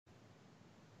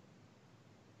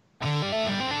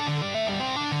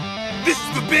This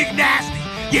is the Big Nasty.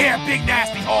 Yeah, Big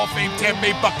Nasty, Hall of Fame Tampa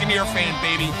Bay Buccaneer fan,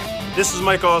 baby. This is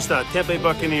Mike Allstott, Tampa Bay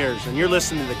Buccaneers, and you're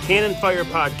listening to the Cannon Fire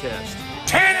Podcast.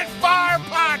 Cannon Fire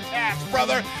Podcast,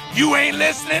 brother. You ain't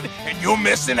listening, and you're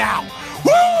missing out.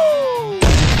 Woo!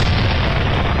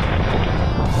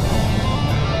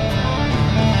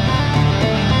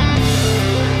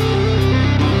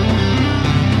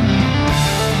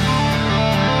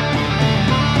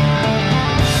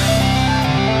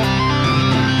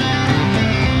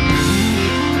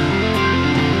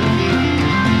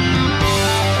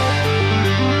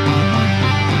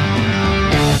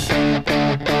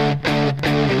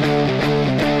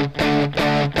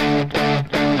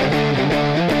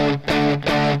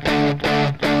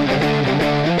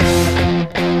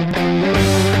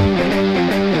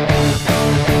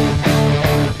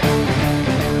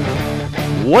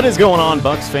 What is going on,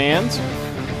 Bucs fans?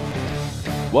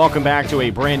 Welcome back to a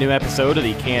brand new episode of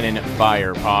the Cannon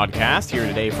Fire Podcast, here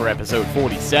today for episode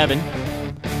 47.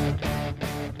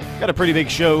 Got a pretty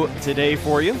big show today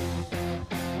for you.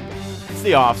 It's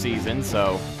the off season,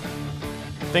 so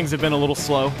things have been a little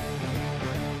slow,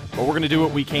 but we're going to do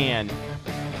what we can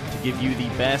to give you the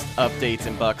best updates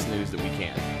and Bucs news that we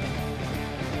can.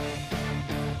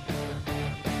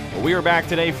 We are back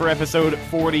today for episode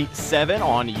 47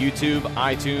 on YouTube,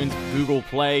 iTunes, Google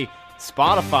Play,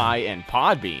 Spotify, and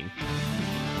Podbean.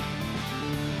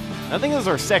 I think this is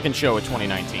our second show of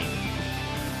 2019,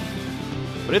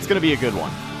 but it's going to be a good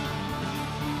one.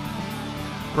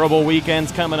 Pro Bowl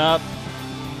weekend's coming up.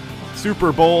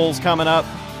 Super Bowl's coming up.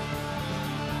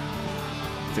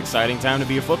 It's an exciting time to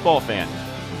be a football fan.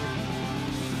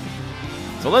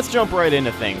 So let's jump right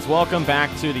into things. Welcome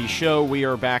back to the show. We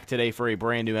are back today for a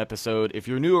brand new episode. If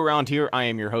you're new around here, I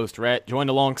am your host, Rhett. Joined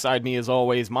alongside me, as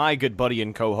always, my good buddy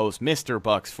and co-host, Mr.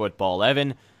 Bucs Football,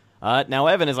 Evan. Now,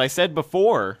 Evan, as I said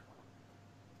before,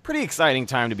 pretty exciting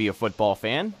time to be a football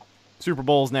fan. Super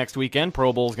Bowl's next weekend.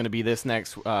 Pro Bowl's going to be this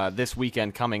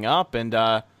weekend coming up. And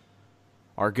our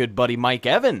good buddy Mike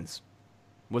Evans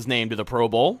was named to the Pro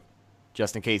Bowl,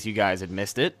 just in case you guys had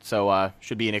missed it. So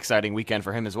should be an exciting weekend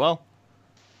for him as well.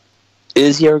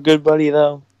 Is he our good buddy,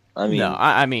 though?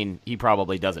 I mean, he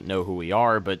probably doesn't know who we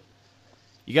are, but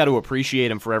you got to appreciate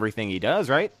him for everything he does,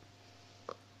 right?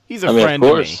 He's a friend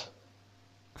to me.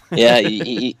 Yeah,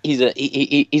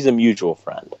 he's a mutual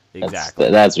friend. Exactly.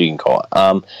 That's what you can call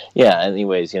it. Yeah.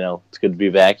 Anyways, it's good to be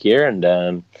back here,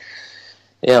 and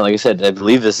like I said, I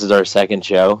believe this is our second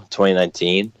show,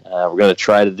 2019. We're gonna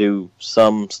try to do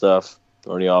some stuff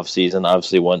during the off season.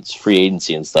 Obviously, once free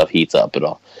agency and stuff heats up,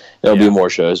 there'll be more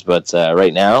shows, but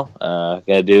right now,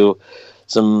 gotta do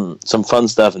some fun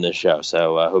stuff in this show.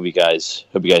 So hope you guys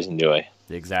enjoy.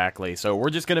 Exactly. So we're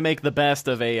just gonna make the best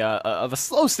of a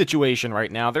slow situation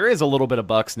right now. There is a little bit of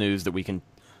Bucs news that we can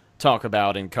talk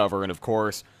about and cover, and of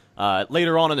course,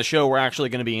 later on in the show, we're actually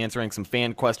going to be answering some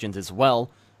fan questions as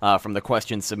well from the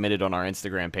questions submitted on our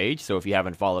Instagram page. So if you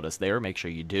haven't followed us there, make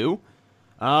sure you do.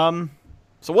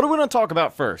 So what are we going to talk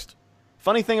about first?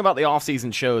 Funny thing about the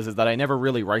off-season shows is that I never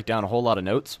really write down a whole lot of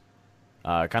notes,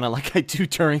 kind of like I do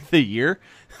during the year.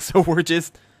 So we're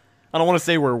just, I don't want to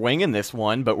say we're winging this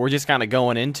one, but we're just kind of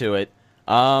going into it.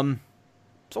 So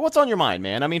what's on your mind,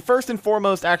 man? I mean, first and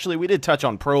foremost, actually, we did touch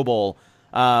on Pro Bowl.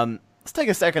 Let's take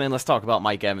a second and let's talk about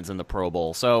Mike Evans in the Pro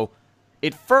Bowl. So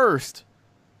at first,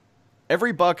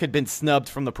 every Buc had been snubbed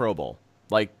from the Pro Bowl.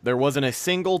 Like, there wasn't a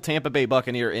single Tampa Bay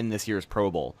Buccaneer in this year's Pro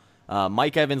Bowl.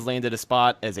 Mike Evans landed a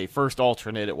spot as a first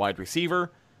alternate at wide receiver.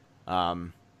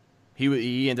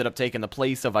 He ended up taking the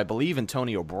place of, I believe,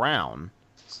 Antonio Brown,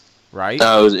 right?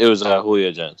 No, it was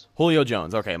Julio Jones. Julio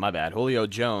Jones. Okay, my bad. Julio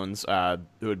Jones,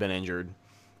 who had been injured.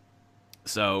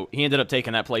 So he ended up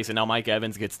taking that place, and now Mike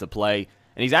Evans gets to play.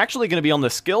 And he's actually going to be on the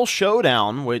Skill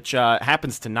Showdown, which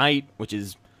happens tonight, which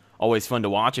is always fun to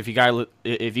watch. If you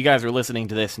guys are listening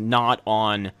to this not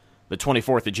on the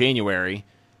 24th of January,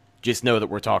 just know that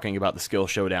we're talking about the Skill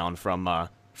Showdown from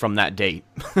that date.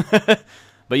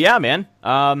 But yeah, man,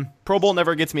 Pro Bowl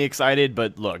never gets me excited,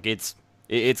 but look, it's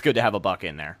good to have a Buc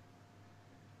in there.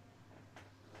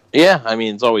 Yeah, I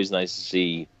mean, it's always nice to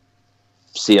see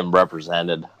him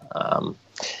represented.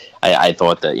 I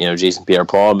thought that Jason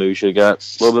Pierre-Paul maybe should have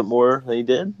got a little bit more than he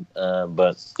did,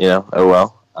 but oh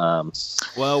well.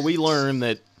 Well, we learned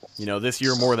that this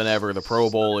year more than ever, the Pro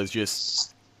Bowl is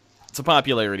it's a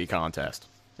popularity contest.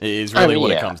 Is really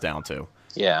what it comes down to.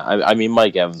 Yeah, I mean,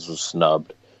 Mike Evans was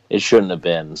snubbed. It shouldn't have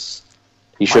been.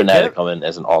 He shouldn't have had to come in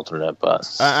as an alternate,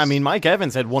 but... I mean, Mike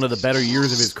Evans had one of the better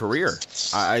years of his career.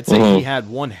 I'd say he had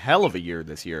one hell of a year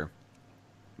this year.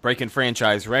 Breaking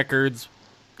franchise records,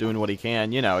 doing what he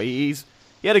can. He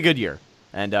had a good year.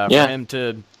 And for him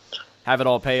to have it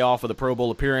all pay off with a Pro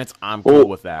Bowl appearance, I'm cool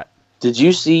with that. Did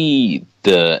you see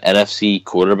the NFC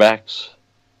quarterbacks?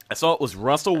 I saw it was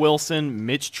Russell Wilson,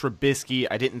 Mitch Trubisky.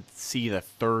 I didn't see the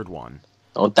third one.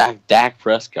 Oh, Dak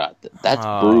Prescott. That's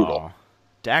brutal.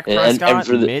 Dak Prescott,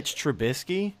 and Mitch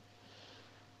Trubisky?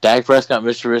 Dak Prescott,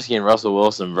 Mitch Trubisky, and Russell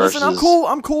Wilson versus... Listen,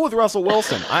 I'm cool with Russell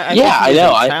Wilson. I yeah, think he's I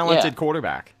know. a talented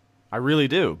quarterback. I really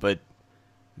do. But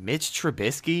Mitch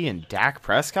Trubisky and Dak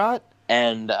Prescott?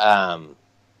 And for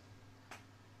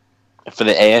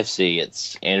the AFC,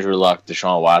 it's Andrew Luck,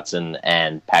 Deshaun Watson,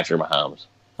 and Patrick Mahomes.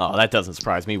 Oh, that doesn't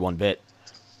surprise me one bit.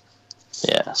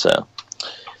 Yeah, so...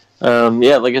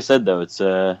 yeah, like I said, though, it's...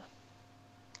 Pro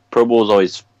Bowl is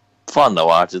always fun to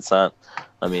watch. It's not...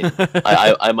 I mean,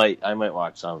 I might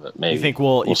watch some of it. Maybe you think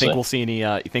we'll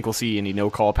see any no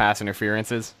call pass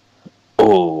interferences?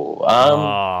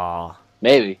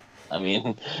 Maybe. I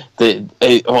mean,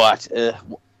 watch.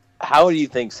 How do you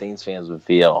think Saints fans would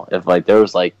feel if there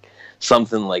was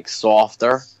something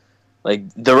softer? The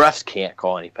refs can't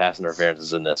call any pass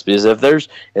interferences in this, because if there's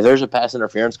a pass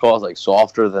interference call that's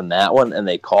softer than that one and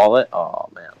they call it, oh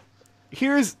man.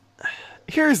 Here's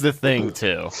the thing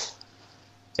too,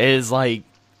 is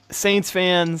Saints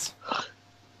fans,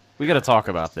 we got to talk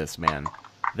about this, man.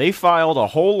 They filed a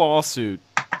whole lawsuit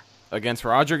against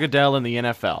Roger Goodell and the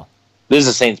NFL. This is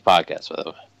a Saints podcast, by the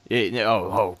way.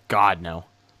 Oh God, no.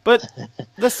 But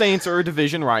the Saints are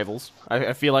division rivals.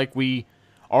 I feel like we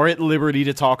are at liberty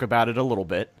to talk about it a little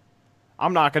bit.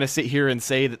 I'm not going to sit here and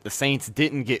say that the Saints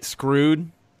didn't get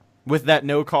screwed with that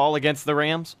no call against the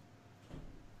Rams.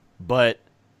 But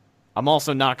I'm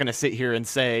also not going to sit here and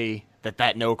say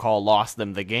that no call lost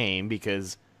them the game,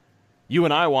 because you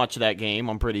and I watched that game,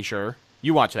 I'm pretty sure.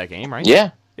 You watched that game, right?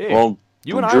 Yeah. Well,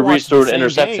 you and Drew I Brees threw an the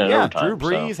interception game. in Yeah, overtime, Drew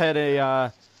Brees had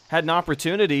an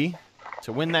opportunity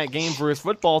to win that game for his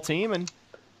football team, and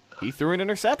he threw an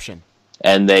interception.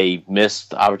 And they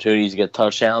missed opportunities to get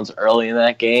touchdowns early in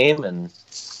that game, and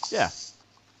yeah.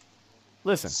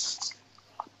 Listen,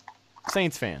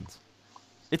 Saints fans,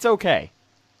 it's okay.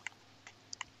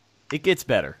 It gets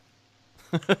better.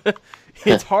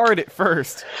 It's hard at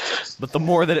first, but the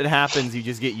more that it happens, you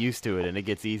just get used to it, and it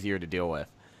gets easier to deal with.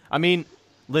 I mean,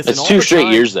 listen, it's 2 straight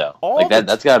years, though.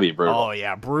 That's got to be brutal. Oh,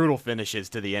 yeah, brutal finishes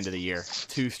to the end of the year.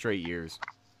 2 straight years.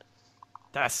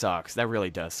 That sucks. That really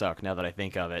does suck, now that I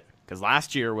think of it. Because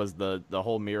last year was the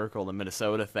whole miracle, the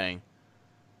Minnesota thing.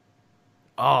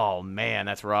 Oh, man,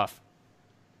 that's rough.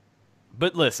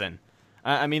 But listen,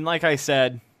 I mean, like I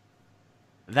said,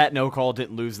 that no call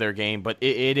didn't lose their game, but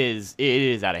it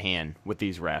is out of hand with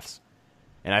these refs.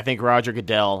 And I think Roger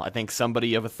Goodell, I think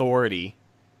somebody of authority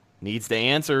needs to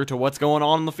answer to what's going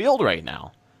on in the field right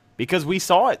now. Because we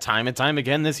saw it time and time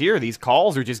again this year. These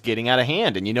calls are just getting out of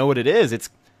hand, and you know what it is. It's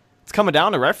coming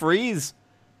down to referees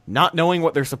not knowing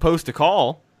what they're supposed to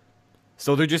call.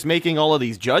 So they're just making all of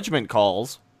these judgment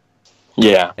calls.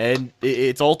 Yeah. And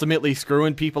it's ultimately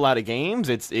screwing people out of games.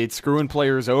 It's screwing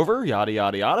players over, yada,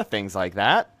 yada, yada, things like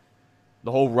that.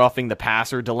 The whole roughing the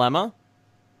passer dilemma.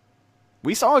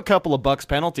 We saw a couple of Bucs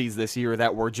penalties this year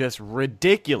that were just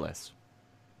ridiculous.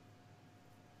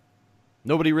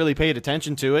 Nobody really paid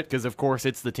attention to it because, of course,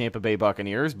 it's the Tampa Bay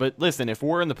Buccaneers. But listen, if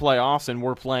we're in the playoffs and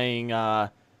we're playing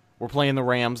the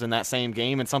Rams in that same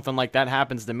game and something like that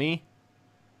happens to me,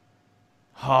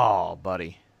 oh,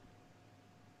 buddy.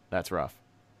 That's rough.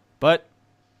 But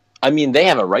I mean, they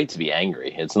have a right to be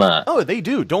angry. It's not. Oh, they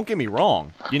do. Don't get me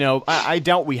wrong. You know, I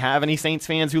doubt we have any Saints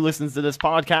fans who listens to this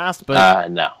podcast,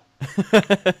 but no.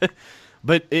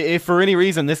 But if for any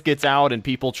reason this gets out and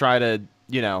people try to,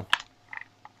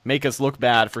 make us look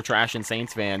bad for trashing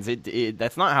Saints fans,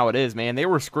 that's not how it is, man. They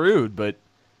were screwed, but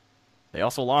they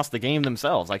also lost the game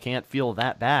themselves. I can't feel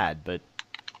that bad, but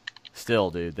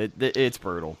still, dude, it's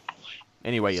brutal.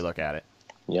 Any way you look at it.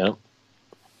 Yeah.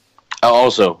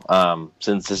 Also,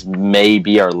 since this may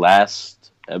be our last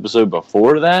episode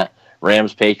before that,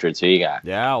 Rams-Patriots, who you got?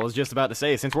 Yeah, I was just about to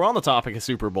say, since we're on the topic of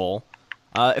Super Bowl,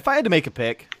 if I had to make a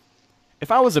pick, if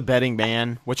I was a betting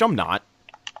man, which I'm not,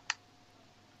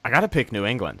 I got to pick New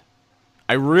England.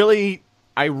 I really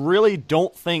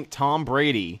don't think Tom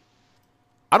Brady,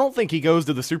 I don't think he goes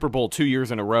to the Super Bowl 2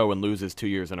 years in a row and loses 2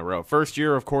 years in a row. First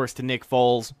year, of course, to Nick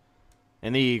Foles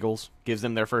and the Eagles, gives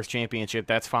them their first championship.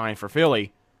 That's fine for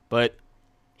Philly. But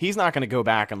he's not going to go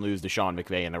back and lose to Sean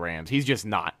McVay and the Rams. He's just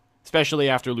not, especially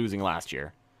after losing last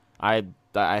year. I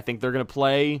think they're going to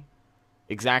play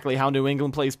exactly how New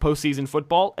England plays postseason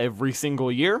football every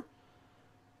single year.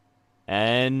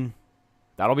 And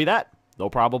that'll be that. They'll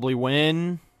probably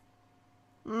win,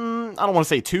 I don't want to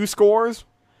say 2 scores.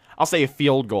 I'll say a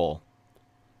field goal.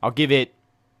 I'll give it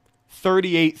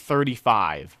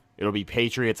 38-35 It'll be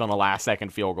Patriots on a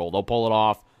last-second field goal. They'll pull it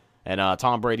off, and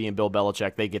Tom Brady and Bill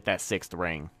Belichick, they get that 6th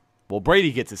ring. Well,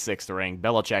 Brady gets his 6th ring.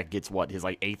 Belichick gets, what, his,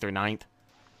 8th or 9th?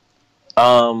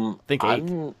 I think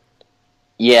 8th.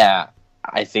 Yeah,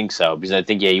 I think so, because I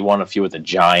think, he won a few with the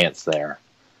Giants there.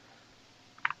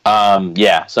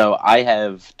 Yeah, so I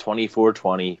have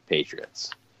 24-20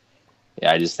 Patriots.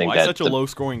 Yeah, I just think that's such a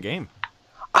low-scoring game?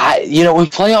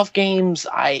 With playoff games,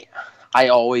 I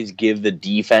always give the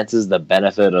defenses the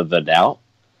benefit of the doubt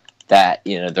that,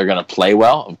 they're going to play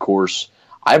well. Of course,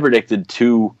 I predicted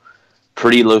 2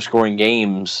 pretty low-scoring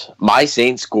games. My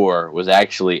Saints score was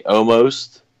actually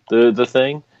almost the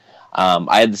thing.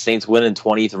 I had the Saints win in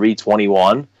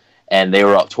 23-21, and they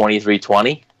were up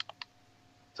 23-20.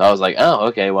 So I was like, oh,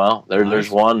 okay, well, there's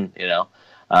one,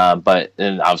 But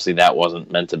then obviously that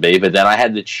wasn't meant to be. But then I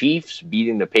had the Chiefs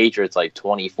beating the Patriots like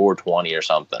 24-20 or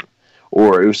something.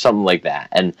 Or it was something like that.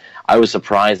 And I was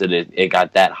surprised that it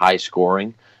got that high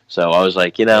scoring. So I was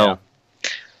like, I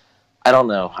don't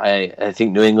know. I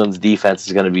think New England's defense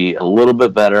is going to be a little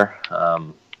bit better.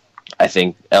 I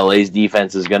think LA's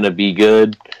defense is going to be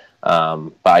good.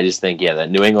 But I just think, that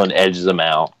New England edges them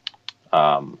out.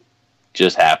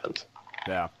 Just happens.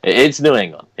 Yeah. It's New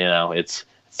England. It's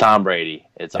Tom Brady.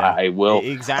 I will.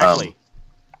 Exactly.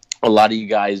 A lot of you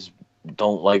guys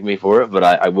don't like me for it, but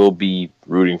I will be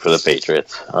rooting for the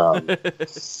Patriots.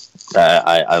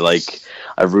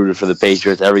 I've rooted for the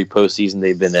Patriots every postseason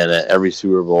they've been in it, every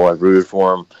Super Bowl I've rooted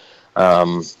for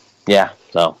them.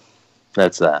 So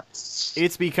that's that.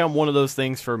 It's become one of those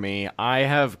things for me. I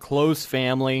have close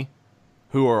family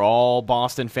who are all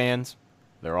Boston fans.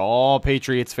 They're all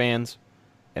Patriots fans,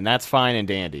 and that's fine and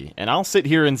dandy. And I'll sit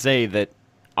here and say that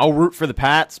I'll root for the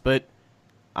Pats, but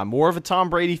I'm more of a Tom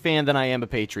Brady fan than I am a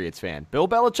Patriots fan. Bill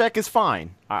Belichick is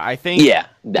fine. I think he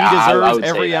deserves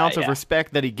every ounce of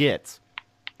respect that he gets.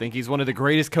 I think he's one of the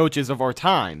greatest coaches of our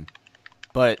time.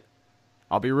 But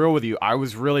I'll be real with you. I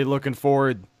was really looking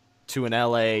forward to an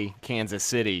LA-Kansas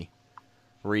City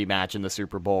rematch in the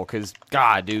Super Bowl because,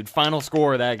 God, dude, final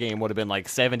score of that game would have been like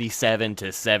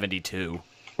 77-72.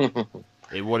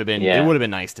 It would have been. It would have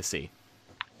been nice to see.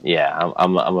 Yeah,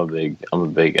 I'm a big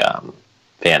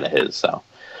fan of his. So,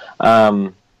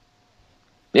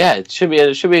 it should be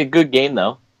a good game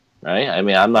though, right? I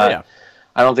mean, I'm not.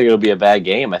 I don't think it'll be a bad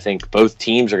game. I think both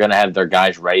teams are going to have their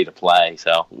guys ready to play.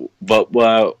 So, but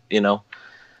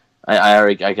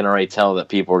I can already tell that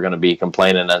people are going to be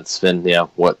complaining that it's been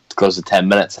close to 10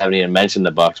 minutes. Haven't even mentioned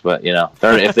the Bucks, but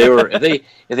if they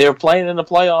were playing in the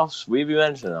playoffs, we'd be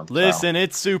mentioning them. Listen,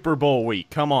 it's Super Bowl week.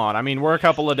 Come on, I mean we're a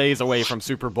couple of days away from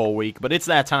Super Bowl week, but it's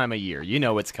that time of year. You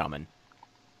know it's coming.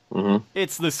 Mm-hmm.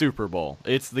 It's the Super Bowl.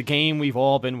 It's the game we've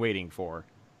all been waiting for.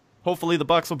 Hopefully the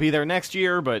Bucks will be there next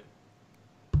year, but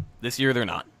this year they're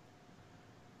not.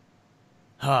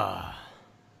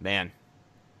 Man.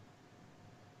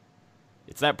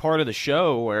 It's that part of the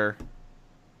show where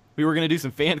we were going to do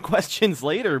some fan questions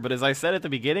later, but as I said at the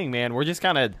beginning, man, we're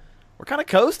kind of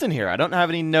coasting here. I don't have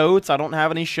any notes. I don't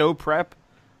have any show prep.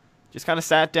 Just kind of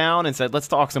sat down and said, let's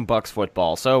talk some Bucks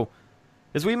football. So,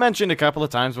 as we mentioned a couple of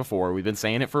times before, we've been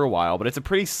saying it for a while, but it's a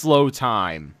pretty slow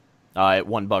time at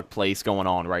One Buck Place going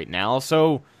on right now.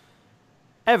 So,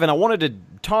 Evan, I wanted to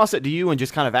toss it to you and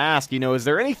just kind of ask, is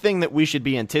there anything that we should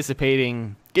be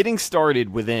anticipating getting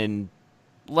started within,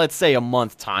 let's say, a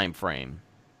month time frame?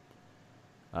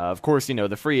 Of course,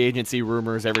 the free agency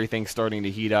rumors, everything's starting to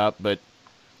heat up, but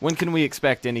when can we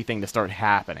expect anything to start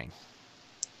happening?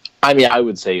 I mean, I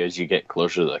would say as you get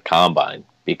closer to the combine,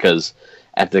 because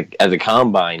at the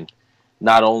combine,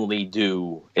 not only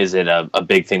is it a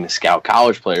big thing to scout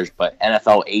college players, but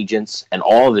NFL agents and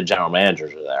all of the general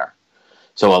managers are there.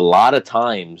 So a lot of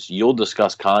times you'll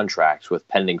discuss contracts with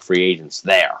pending free agents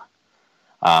there.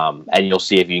 And you'll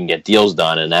see if you can get deals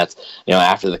done. And that's,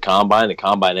 after the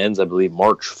combine ends, I believe,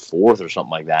 March 4th or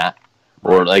something like that.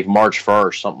 Or like March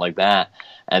 1st, something like that.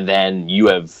 And then you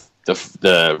have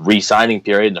the re-signing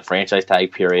period and the franchise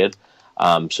tag period.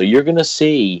 So you're going to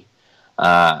see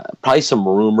probably some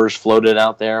rumors floated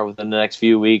out there within the next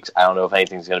few weeks. I don't know if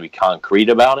anything's going to be concrete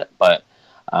about it, but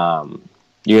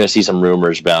you're going to see some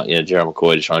rumors about, Gerald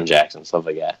McCoy, Deshaun Jackson, stuff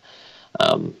like that.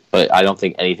 But I don't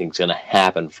think anything's going to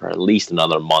happen for at least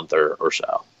another month or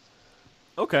so.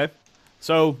 Okay.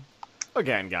 So,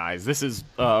 again, guys, this is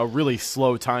a really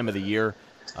slow time of the year.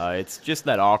 It's just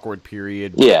that awkward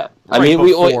period. Yeah. I mean,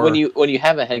 when you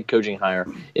have a head coaching hire,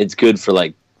 it's good for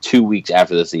like 2 weeks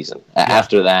after the season. Yeah.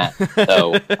 After that,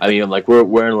 so I mean, like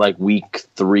we're in like week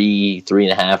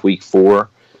 3.5, week 4,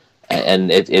 and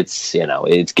it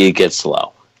gets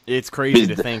slow. It's crazy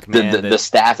to think, man. The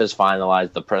staff is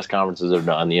finalized. The press conferences are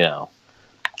done.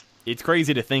 It's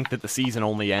crazy to think that the season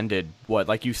only ended, what,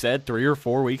 like you said, 3 or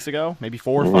 4 weeks ago? Maybe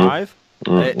 4 or 5?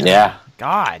 Yeah.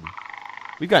 God.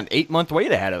 We've got an 8-month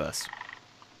wait ahead of us.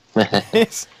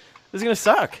 This is going to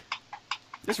suck.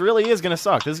 This really is going to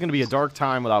suck. This is going to be a dark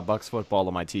time without Bucks football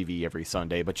on my TV every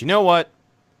Sunday. But you know what?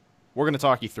 We're going to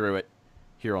talk you through it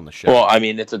here on the show. Well, I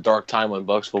mean, it's a dark time when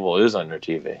Bucks football is on your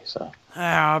TV. So.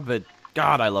 But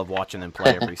God, I love watching them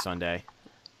play every Sunday.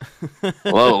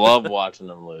 love watching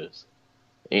them lose.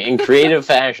 In creative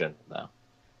fashion, though.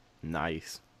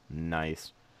 Nice.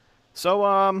 So,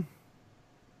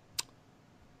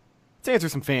 let's answer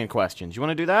some fan questions. You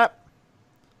want to do that?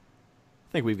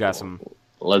 I think we've got some.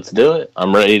 Let's do it.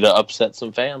 I'm ready to upset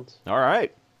some fans. All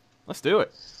right. Let's do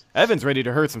it. Evan's ready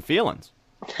to hurt some feelings.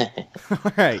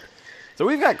 All right. So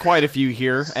we've got quite a few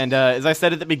here. And as I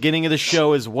said at the beginning of the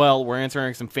show as well, we're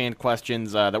answering some fan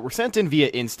questions that were sent in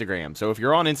via Instagram. So if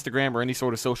you're on Instagram or any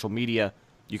sort of social media,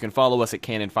 you can follow us at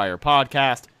Cannon Fire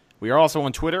Podcast. We are also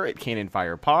on Twitter at Cannon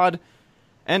Fire Pod.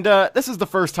 And this is the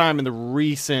first time in the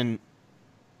recent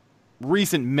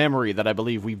memory that I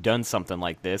believe we've done something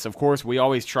like this. Of course, we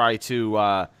always try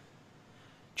to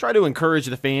encourage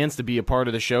the fans to be a part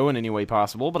of the show in any way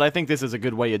possible, but I think this is a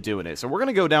good way of doing it. So we're going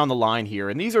to go down the line here,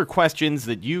 and these are questions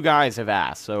that you guys have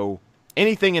asked. So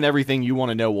anything and everything you want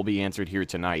to know will be answered here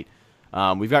tonight.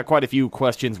 We've got quite a few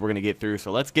questions we're going to get through,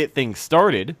 so let's get things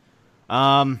started.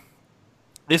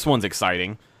 This one's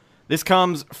exciting. This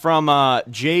comes from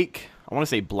Jake, I want to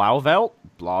say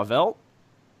Blauvelt?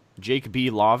 Jake B.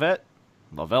 Lavette?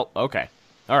 Okay.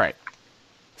 All right.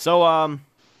 So,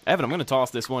 Evan, I'm going to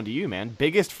toss this one to you, man.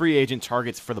 Biggest free agent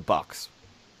targets for the Bucks?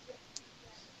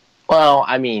 Well,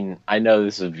 I mean, I know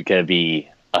this is going to be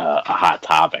a hot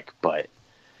topic, but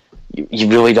you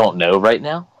really don't know right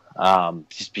now.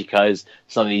 Just because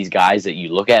some of these guys that you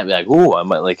look at and be like, ooh, I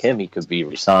might like him. He could be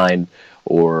re-signed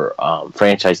or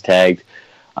franchise tagged.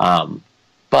 But,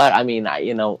 I mean,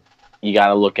 you got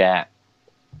to look at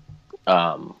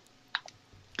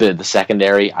the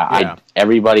secondary. Yeah.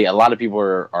 A lot of people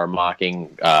are mocking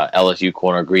LSU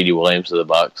corner Greedy Williams to the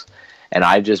Bucks, and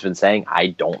I've just been saying I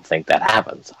don't think that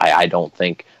happens. I don't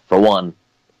think, for one,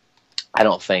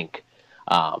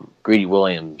 Greedy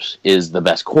Williams is the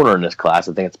best corner in this class.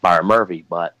 I think it's Byron Murphy,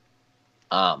 but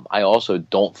I also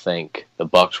don't think the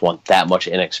Bucks want that much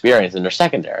inexperience in their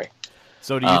secondary.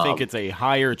 So do you think it's a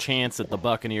higher chance that the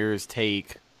Buccaneers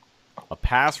take a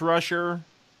pass rusher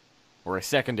or a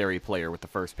secondary player with the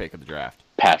first pick of the draft?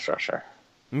 Pass rusher.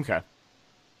 Okay.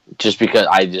 Just because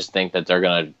I just think that they're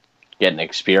going to get an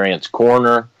experienced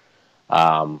corner.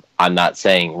 I'm not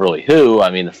saying really who.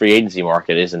 I mean, the free agency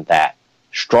market isn't that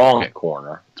strong at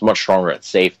corner. It's much stronger at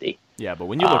safety. Yeah, but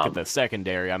when you look at the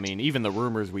secondary, I mean, even the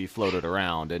rumors we floated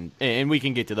around, and we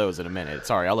can get to those in a minute.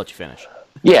 Sorry, I'll let you finish.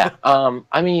 Yeah,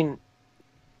 I mean,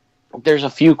 there's a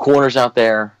few corners out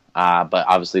there, but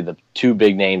obviously the two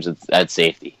big names at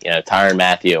safety. Tyrann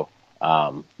Mathieu,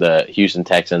 the Houston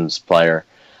Texans player,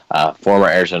 former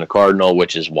Arizona Cardinal,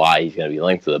 which is why he's going to be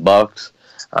linked to the Bucks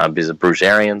because of Bruce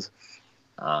Arians,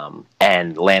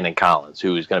 and Landon Collins,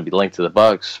 who is going to be linked to the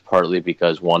Bucks partly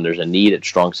because, one, there's a need at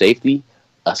strong safety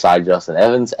aside Justin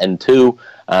Evans, and two,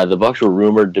 the Bucks were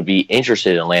rumored to be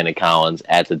interested in Landon Collins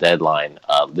at the deadline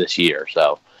this year.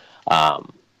 So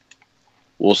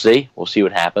we'll see. We'll see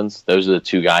what happens. Those are the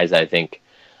two guys I think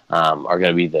are going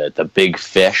to be the big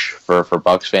fish for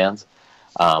Bucks fans.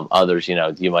 Others,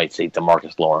 you might say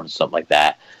DeMarcus Lawrence, something like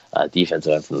that,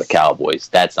 defensive end from the Cowboys.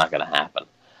 That's not going to happen.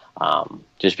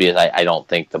 Just because I don't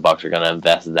think the Bucks are going to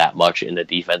invest that much in the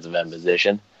defensive end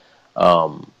position.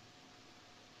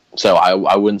 So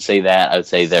I wouldn't say that. I would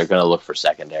say they're going to look for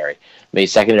secondary. Maybe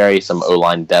secondary, some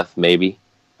O-line depth maybe.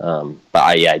 But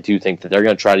I do think that they're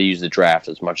going to try to use the draft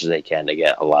as much as they can to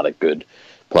get a lot of good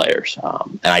players.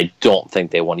 And I don't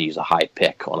think they want to use a high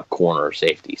pick on a corner or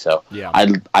safety. So yeah.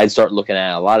 I'd start looking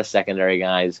at a lot of secondary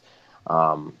guys.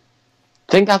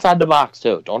 Think outside the box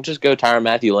too. Don't just go Tyrann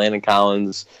Mathieu, Landon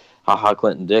Collins,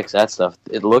 Clinton Dix, that stuff.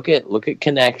 Look at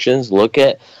connections. Look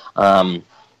at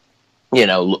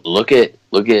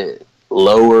look at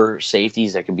lower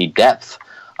safeties that could be depth.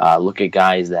 Look at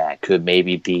guys that could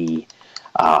maybe be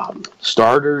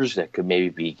starters, that could maybe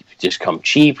be just come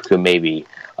cheap, could maybe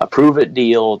a prove-it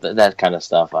deal, that kind of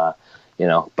stuff. But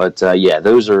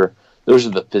those are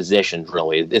the positions,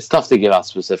 really. It's tough to give out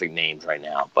specific names right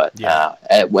now, but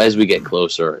as we get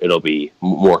closer, it'll be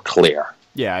more clear.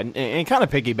 Yeah, and kind of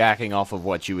piggybacking off of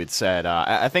what you had said,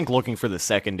 I think looking for the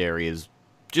secondary is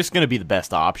just going to be the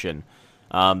best option.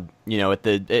 Towards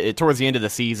the end of the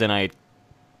season, I had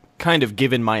kind of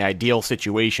given my ideal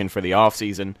situation for the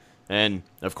offseason, and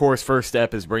of course, first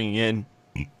step is bringing in,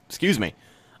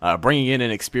 Bringing in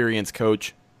an experienced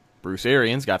coach, Bruce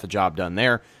Arians, got the job done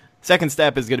there. Second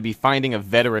step is going to be finding a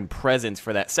veteran presence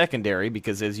for that secondary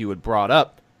because, as you had brought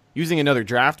up, using another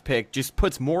draft pick just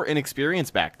puts more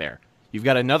inexperience back there. You've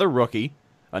got another rookie,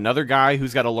 another guy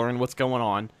who's got to learn what's going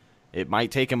on. It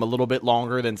might take him a little bit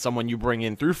longer than someone you bring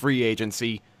in through free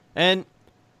agency, and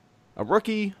a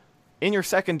rookie in your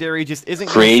secondary just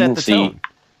isn't going to set the tone.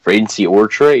 Free agency or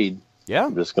trade. Yeah.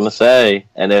 I'm just going to say.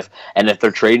 And if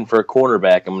they're trading for a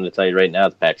cornerback, I'm going to tell you right now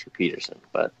it's Patrick Peterson,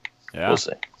 but we'll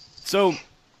see. So,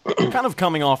 kind of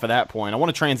coming off of that point, I want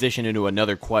to transition into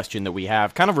another question that we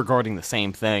have, kind of regarding the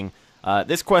same thing.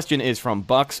 This question is from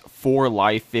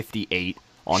Bucks4Life58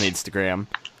 on Instagram.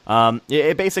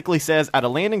 It basically says, out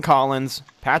of Landon Collins,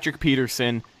 Patrick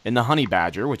Peterson, and the Honey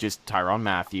Badger, which is Tyrann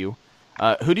Mathieu,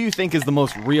 who do you think is the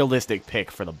most realistic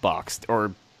pick for the Bucks?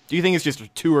 Or do you think it's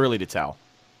just too early to tell?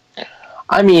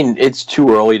 I mean, it's too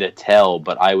early to tell,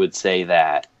 but I would say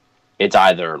that it's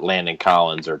either Landon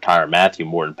Collins or Tyrann Mathieu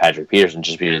more than Patrick Peterson,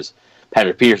 just because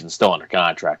Patrick Peterson's still under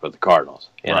contract with the Cardinals,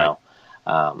 you know.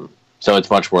 So it's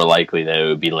much more likely that it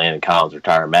would be Landon Collins or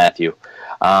Tyrann Mathieu.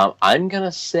 I'm going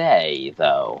to say,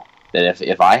 though, that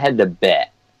if I had to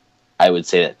bet, I would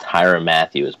say that Tyrann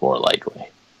Mathieu is more likely.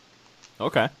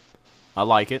 Okay. I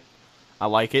like it.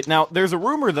 Now, there's a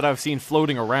rumor that I've seen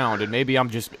floating around, and maybe I'm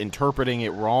just interpreting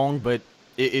it wrong, but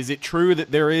is it true that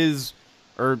Tyrann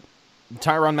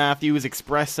Mathieu has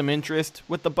expressed some interest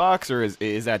with the Bucks, or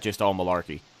is that just all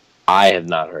malarkey? I have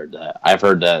not heard that. I've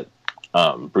heard that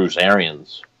Bruce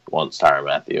Arians wants Tyrann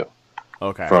Mathieu.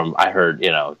 Okay. I heard,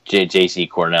 J.C.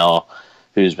 Cornell,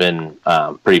 who's been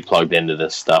pretty plugged into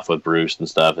this stuff with Bruce and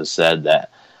stuff, has said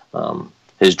that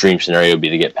his dream scenario would be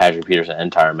to get Patrick Peterson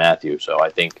and Tyrann Mathieu. So I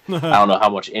think, I don't know how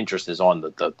much interest is on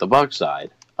the Bucks side.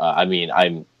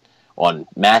 I'm on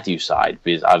Matthew's side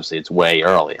because obviously it's way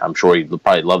early. I'm sure he'd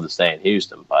probably love to stay in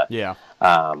Houston, but yeah,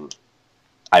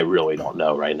 I really don't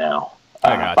know right now.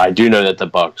 But I do know that the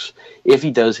Bucks, if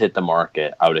he does hit the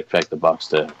market, I would expect the Bucks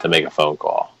to make a phone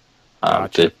call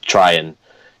to try and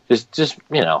just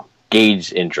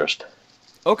gauge interest.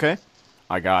 Okay,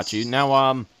 I got you.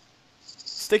 Now,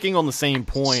 sticking on the same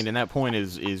point, and that point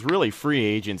is really free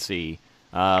agency.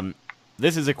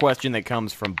 This is a question that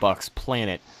comes from Bucks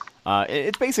Planet.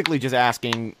 It's basically just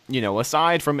asking,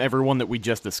 aside from everyone that we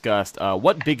just discussed,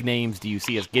 what big names do you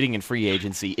see us getting in free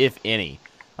agency, if any?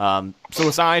 So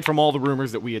aside from all the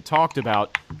rumors that we had talked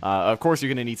about, of course you're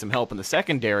going to need some help in the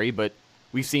secondary, but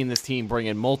we've seen this team bring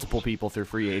in multiple people through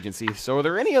free agency. So are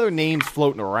there any other names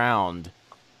floating around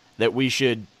that we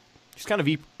should just kind of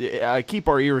keep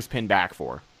our ears pinned back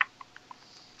for?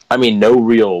 I mean, no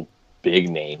real big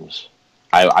names.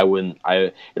 I wouldn't.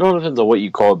 It all depends on what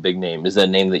you call a big name. Is it a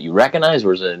name that you recognize,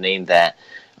 or is it a name that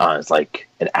is like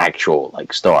an actual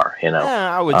star?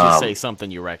 I would just say something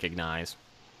you recognize.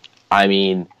 I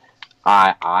mean,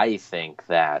 I think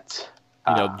that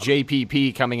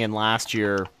JPP coming in last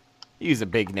year, he's a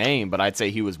big name, but I'd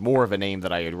say he was more of a name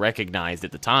that I had recognized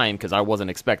at the time because I wasn't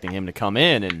expecting him to come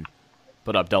in and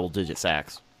put up double-digit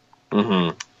sacks.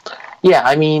 Mm-hmm. Yeah,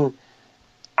 I mean,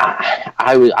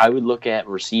 I would look at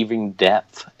receiving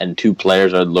depth, and two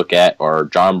players I'd look at are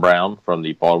John Brown from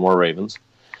the Baltimore Ravens,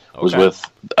 was with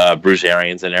Bruce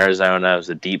Arians in Arizona, as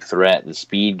a deep threat, the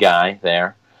speed guy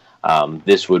there.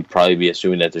 This would probably be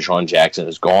assuming that Deshaun Jackson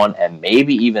is gone, and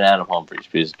maybe even Adam Humphries,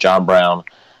 because John Brown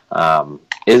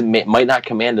might not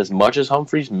command as much as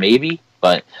Humphries, maybe,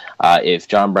 but if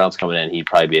John Brown's coming in, he'd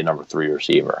probably be a number 3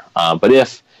 receiver. But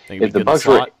if the Bucks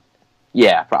were...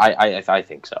 Yeah, I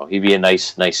think so. He'd be a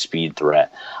nice speed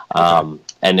threat,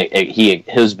 and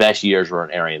his best years were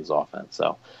in Arians' offense.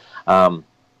 So,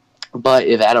 but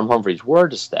if Adam Humphries were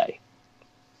to stay,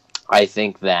 I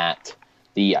think that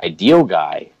the ideal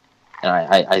guy, and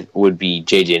I would be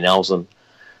J.J. Nelson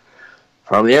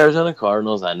from the Arizona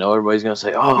Cardinals. I know everybody's going to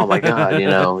say, "Oh my God, he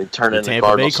turned into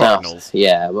the Cardinals."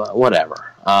 Yeah, but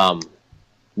whatever.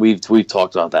 We've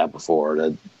talked about that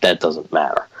before. That doesn't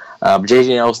matter.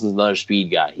 J.J. Nelson's another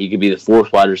speed guy. He could be the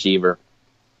fourth wide receiver,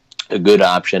 a good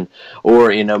option, or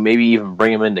maybe even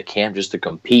bring him into camp just to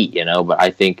compete. But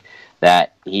I think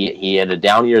that he had a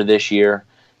down year this year.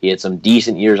 He had some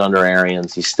decent years under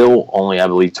Arians. He's still only, I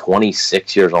believe,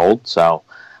 26 years old. So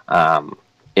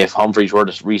if Humphries were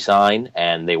to re-sign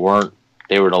and they were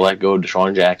to let go of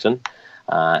Deshaun Jackson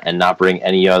and not bring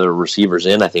any other receivers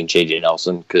in, I think J.J.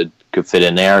 Nelson could fit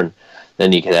in there, and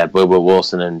then you could have Bobo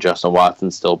Wilson and Justin Watson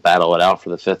still battle it out for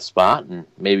the 5th spot, and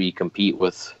maybe compete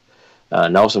with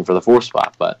Nelson for the 4th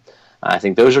spot. But I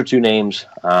think those are two names.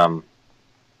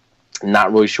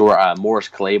 Not really sure. Morris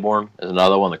Claiborne is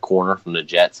another one, the corner from the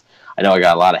Jets. I know I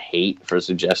got a lot of hate for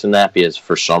suggesting that because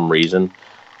for some reason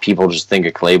people just think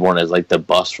of Claiborne as like the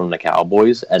bust from the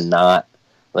Cowboys and not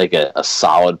like a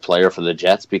solid player for the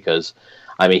Jets, because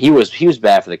I mean he was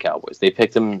bad for the Cowboys. They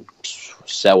picked him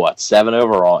 7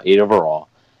 overall, 8 overall,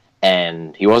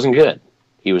 and he wasn't good.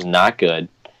 He was not good,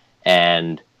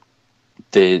 and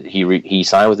he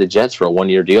signed with the Jets for a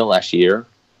 1-year deal last year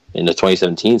in the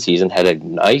 2017 season. Had a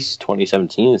nice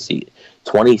 2017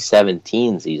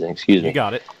 season. Excuse me. You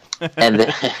got it. And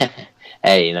then,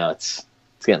 hey, it's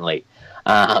getting late.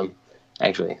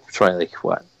 Actually, it's probably like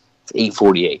what? It's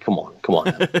 8:48. Come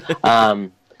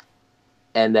on.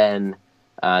 And then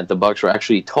the Bucs were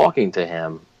actually talking to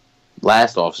him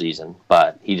last offseason,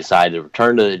 but he decided to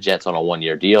return to the Jets on a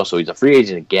 1-year deal, so he's a free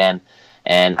agent again.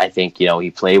 And I think,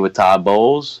 he played with Todd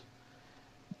Bowles.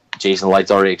 Jason Light's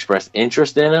already expressed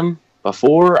interest in him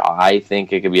before. I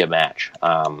think it could be a match.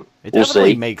 It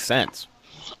definitely makes sense.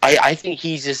 I think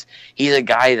he's a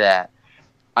guy that,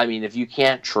 I mean, if you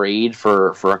can't trade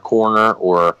for a corner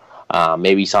or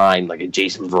maybe sign like a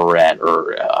Jason Verrett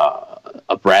or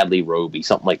a Bradley Roby,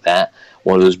 something like that,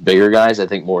 one of those bigger guys, I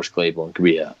think Morris Claiborne could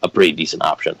be a pretty decent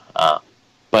option.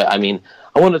 But, I mean,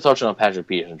 I wanted to touch on Patrick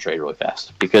Peterson trade really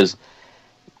fast because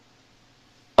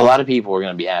a lot of people are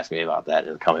going to be asking me about that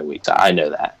in the coming weeks. I know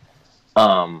that.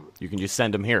 You can just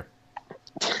send him here.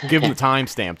 Give him the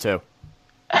timestamp, too.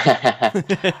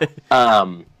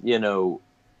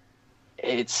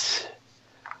 It's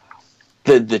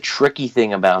the tricky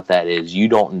thing about that is you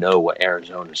don't know what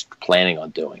Arizona's planning on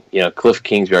doing. Cliff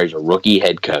Kingsbury's a rookie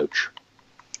head coach.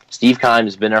 Steve Keim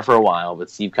has been there for a while,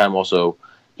 but Steve Keim also,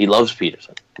 he loves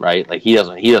Peterson, right? Like he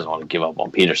doesn't want to give up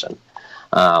on Peterson.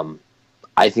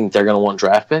 I think they're going to want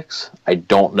draft picks. I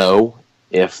don't know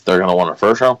if they're going to want a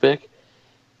first-round pick.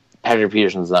 Patrick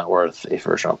Peterson's not worth a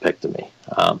first-round pick to me.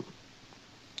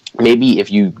 Maybe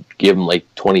if you give him like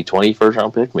 2020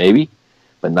 first-round pick, maybe,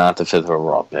 but not the 5th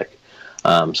overall pick.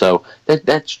 So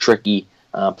that's tricky.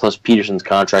 Plus, Peterson's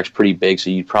contract's pretty big, so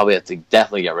you'd probably have to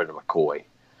definitely get rid of McCoy.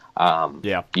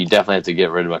 Yeah. You definitely have to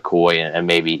get rid of McCoy and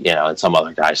maybe, and some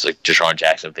other guys like Deshaun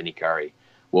Jackson, Vinny Curry,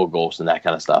 Will Golston, that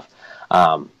kind of stuff.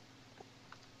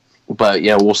 But,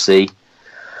 we'll see.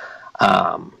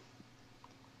 Time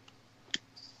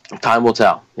will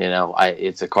tell.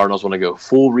 If the Cardinals want to go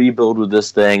full rebuild with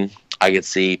this thing, I could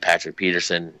see Patrick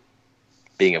Peterson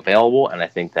being available, and I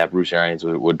think that Bruce Arians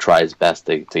would try his best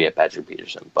to get Patrick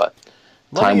Peterson. But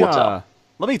time will tell.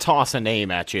 Let me toss a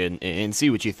name at you and see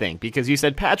what you think, because you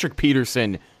said Patrick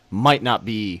Peterson might not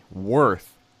be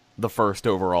worth the 1st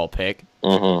overall pick.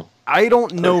 Mm-hmm. I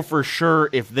don't know for sure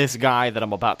if this guy that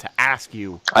I'm about to ask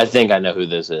you... I think I know who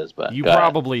this is, but... You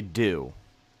probably do.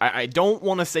 I don't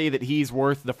want to say that he's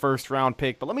worth the 1st-round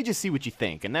pick, but let me just see what you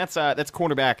think. And that's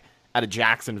cornerback out of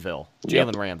Jacksonville,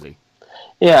 Jalen Ramsey.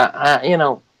 Yeah,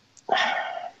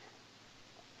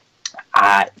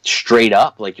 straight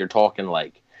up, like you're talking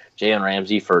like Jalen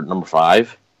Ramsey for number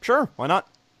 5. Sure, why not?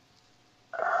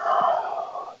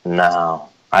 No,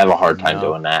 I have a hard time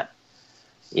doing that.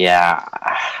 Yeah,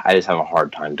 I just have a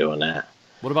hard time doing that.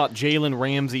 What about Jalen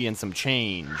Ramsey and some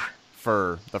change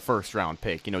for the 1st-round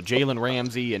pick? Jalen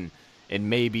Ramsey and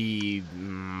maybe...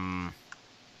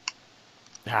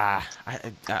 I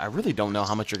really don't know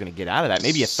how much you're going to get out of that.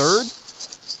 Maybe a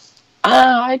 3rd?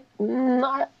 I'd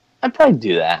probably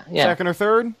do that. Yeah. 2nd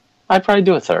or 3rd? I'd probably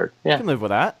do a 3rd. Yeah. You can live with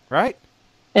that, right?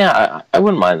 Yeah, I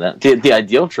wouldn't mind that. The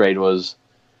ideal trade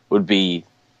would be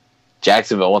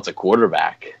Jacksonville wants a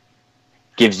quarterback,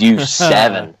 gives you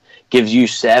 7, gives you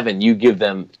 7.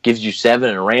 Gives you 7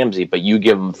 and Ramsey, but you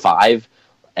give them 5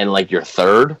 and like your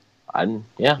 3rd.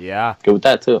 Yeah, go with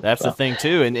that too. That's the thing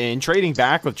too, and trading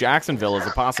back with Jacksonville is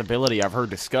a possibility I've heard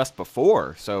discussed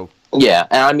before. So yeah,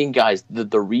 and I mean, guys,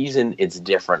 the reason it's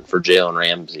different for Jalen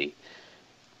Ramsey,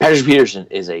 Patrick Peterson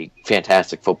is a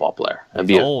fantastic football player. It'd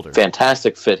be a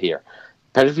fantastic fit here.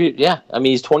 Patrick, I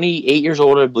mean, he's 28 years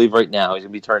old, I believe, right now. He's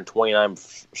gonna be turning 29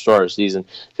 start of the season.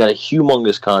 He's got a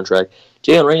humongous contract.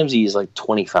 Jalen Ramsey is like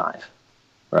 25,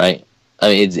 right? I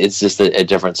mean, it's just a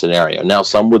different scenario. Now,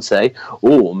 some would say,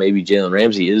 well, maybe Jalen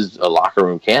Ramsey is a locker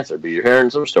room cancer, but you're hearing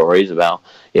some stories about,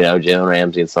 Jalen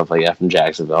Ramsey and stuff like that from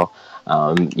Jacksonville.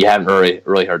 You haven't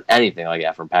really heard anything like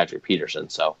that from Patrick Peterson,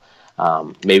 so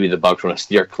maybe the Bucs want to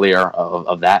steer clear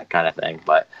of that kind of thing.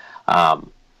 But,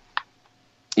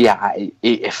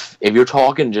 if you're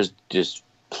talking just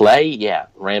play,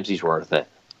 Ramsey's worth it.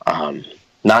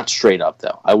 Not straight up,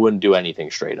 though. I wouldn't do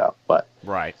anything straight up, but...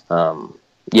 Right.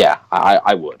 Yeah,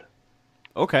 I would.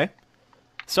 Okay.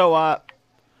 So,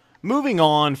 moving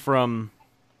on from,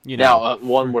 Now,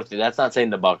 one more thing. That's not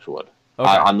saying the Bucs would.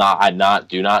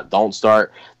 Okay. Don't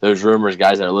start those rumors,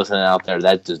 guys that are listening out there.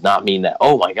 That does not mean that,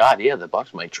 oh my God, yeah, the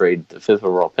Bucks might trade the 5th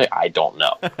overall pick. I don't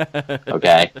know.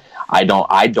 Okay. I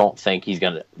don't think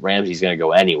Ramsey's going to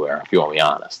go anywhere, if you want to be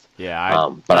honest. Yeah.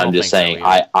 But I'm just saying, so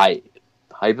I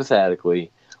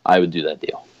hypothetically, I would do that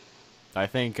deal. I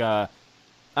think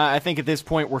at this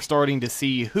point we're starting to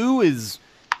see who is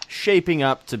shaping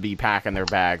up to be packing their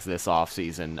bags this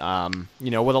offseason.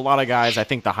 With a lot of guys, I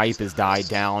think the hype has died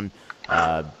down.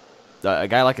 A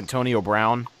guy like Antonio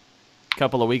Brown a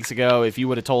couple of weeks ago, if you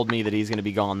would have told me that he's going to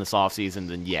be gone this offseason,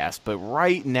 then yes. But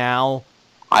right now,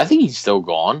 I think he's still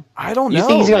gone. I don't know. You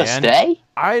think he's going to stay?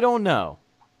 I don't know.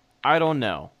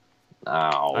 No.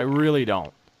 I really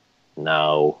don't.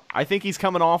 No. I think he's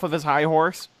coming off of his high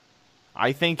horse.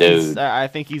 I think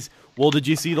he's well, did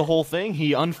you see the whole thing?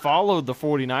 He unfollowed the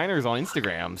 49ers on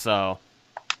Instagram, so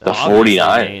the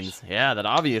 49ers. That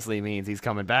obviously means he's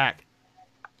coming back.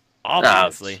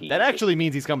 Obviously. That actually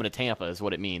means he's coming to Tampa is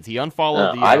what it means. He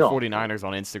unfollowed the 49ers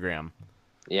on Instagram.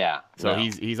 Yeah. So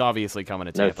he's obviously coming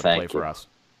to Tampa to play for us.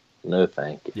 No,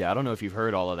 thank you. Yeah, I don't know if you've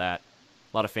heard all of that.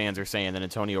 A lot of fans are saying that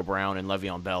Antonio Brown and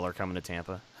Le'Veon Bell are coming to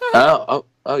Tampa. Oh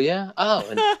yeah. Oh,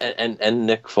 and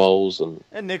Nick Foles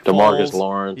and Nick DeMarcus Foles.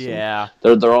 Lawrence. Yeah.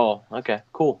 They're all okay.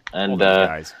 Cool. And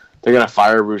guys. They're gonna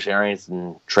fire Bruce Arians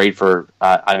and trade for.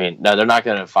 No, they're not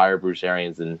gonna fire Bruce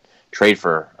Arians and trade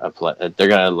for a play. They're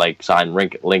gonna sign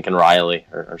Lincoln Riley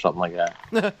or something like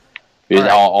that. Because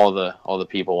all the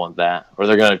people want that, or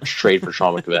they're gonna trade for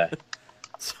Sean McVay.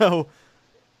 So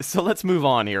let's move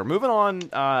on here. Moving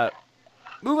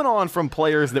on from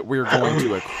players that we're going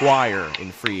to acquire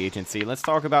in free agency, let's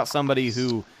talk about somebody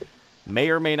who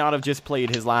may or may not have just played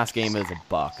his last game as a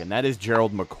Buck, and that is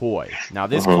Gerald McCoy. Now,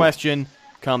 this question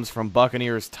comes from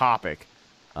Buccaneers Topic,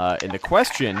 and the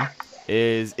question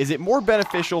is it more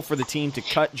beneficial for the team to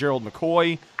cut Gerald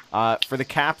McCoy for the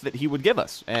cap that he would give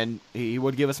us? And he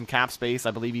would give us some cap space.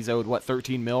 I believe he's owed,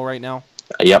 $13 million right now?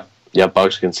 Yep.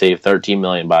 Bucks can save $13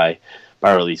 million by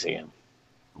releasing him.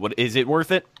 What is it worth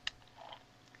it?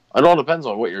 It all depends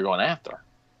on what you're going after.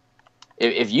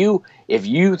 If you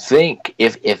think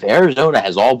if Arizona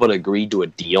has all but agreed to a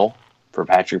deal for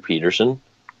Patrick Peterson,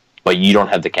 but you don't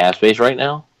have the cap space right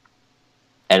now,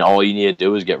 and all you need to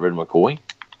do is get rid of McCoy,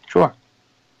 sure.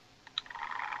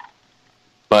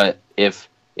 But if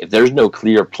there's no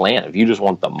clear plan, if you just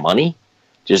want the money,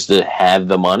 just to have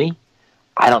the money,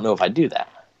 I don't know if I'd do that.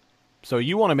 So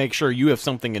you want to make sure you have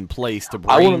something in place to bring...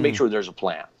 I want to make sure there's a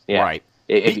plan. Yeah. Right.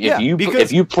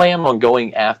 If you plan on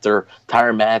going after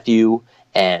Tyrann Mathieu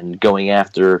and going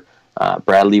after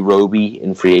Bradley Roby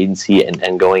in free agency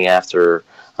and going after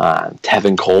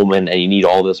Tevin Coleman and you need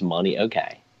all this money,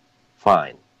 okay,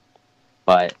 fine.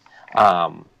 But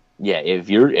if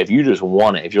you just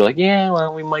want it, if you're like,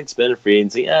 we might spend a free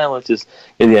agency, let's just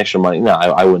get the extra money. No,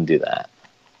 I wouldn't do that.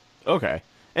 Okay.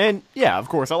 And yeah, of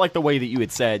course, I like the way that you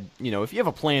had said, if you have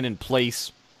a plan in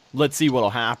place, let's see what'll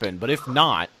happen. But if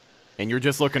not, and you're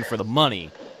just looking for the money,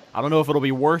 I don't know if it'll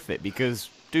be worth it because,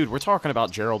 dude, we're talking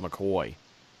about Gerald McCoy.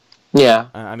 Yeah.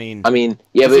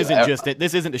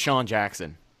 This isn't Deshaun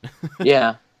Jackson.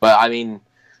 Yeah, but a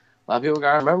lot of people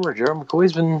got to remember Gerald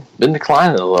McCoy's been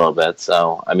declining a little bit.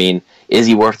 So, is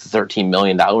he worth the $13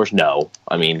 million? No.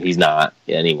 He's not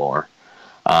anymore.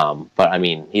 But,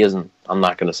 he isn't. I'm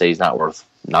not going to say he's not worth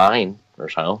 9 or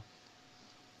so.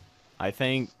 I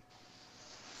think...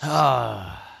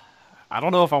 I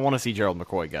don't know if I want to see Gerald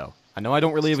McCoy go. I know I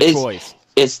don't really have a choice.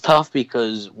 It's tough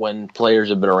because when players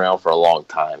have been around for a long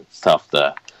time, it's tough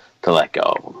to let go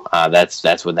of them.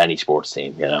 That's with any sports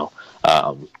team,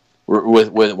 With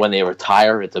when they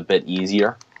retire, it's a bit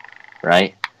easier,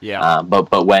 right? Yeah.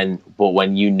 But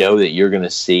when you know that you're going to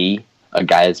see a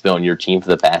guy that's been on your team for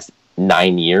the past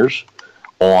 9 years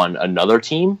on another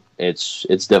team, it's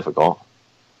difficult.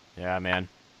 Yeah, man,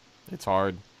 it's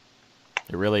hard.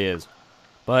 It really is.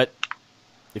 But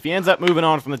if he ends up moving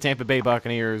on from the Tampa Bay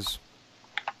Buccaneers,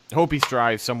 I hope he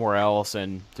strives somewhere else.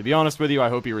 And to be honest with you, I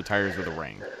hope he retires with a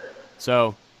ring.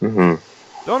 So, don't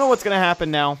know what's going to happen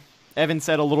now. Evan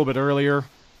said a little bit earlier,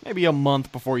 maybe a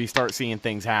month before you start seeing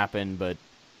things happen. But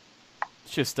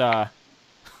it's just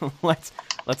let's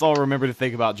all remember to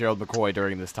think about Gerald McCoy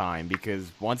during this time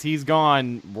because once he's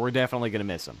gone, we're definitely going to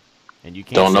miss him. And you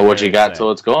can't don't know what you got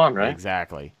till it's gone, right?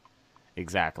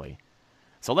 Exactly.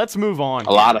 So let's move on.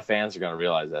 A lot of fans are going to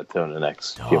realize that, too, in the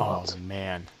next few months. Oh,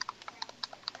 man.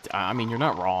 You're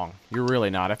not wrong. You're really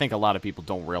not. I think a lot of people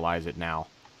don't realize it now.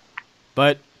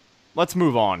 But let's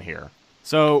move on here.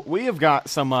 So we have got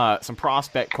some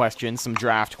prospect questions, some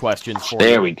draft questions for you.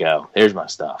 There we go. There's my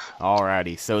stuff.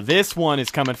 Alrighty. So this one is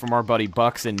coming from our buddy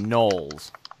Bucks and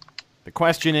Knowles. The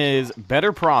question is,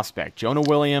 better prospect, Jonah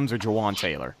Williams or Jawan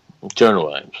Taylor? Jonah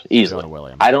Williams, easily. Jonah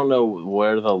Williams. I don't know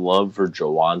where the love for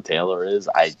Jawan Taylor is.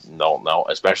 I don't know,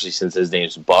 especially since his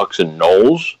name's Bucks and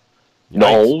Knowles.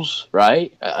 Knowles,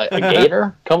 right? A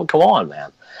Gator? Come on,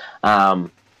 man.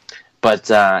 But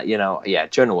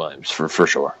Jonah Williams for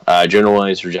sure. Jonah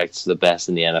Williams projects the best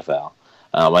in the NFL.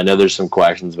 I know there's some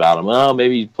questions about him. Oh,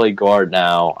 maybe he play guard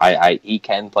now. He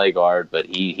can play guard, but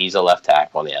he's a left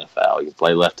tackle in the NFL. He can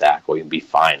play left tackle. He can be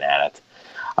fine at it.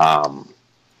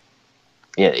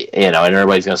 And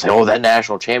everybody's going to say, oh, that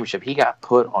national championship, he got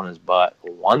put on his butt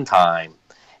one time,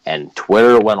 and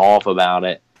Twitter went off about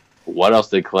it. What else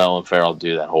did Clelin Ferrell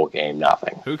do that whole game?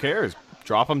 Nothing. Who cares?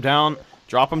 Drop him down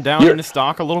in the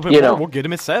stock a little bit more. We'll get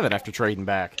him at 7 after trading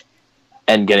back.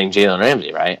 And getting Jalen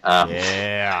Ramsey, right?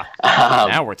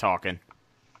 Now we're talking.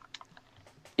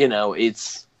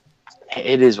 It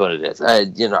is what it is. I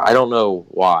don't know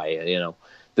why.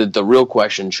 The real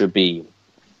question should be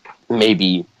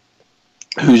maybe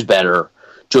who's better,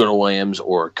 Jonah Williams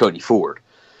or Cody Ford.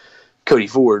 Cody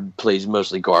Ford plays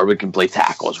mostly guard, but can play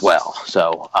tackle as well.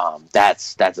 So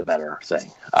that's a better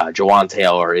thing. Jawan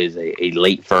Taylor is a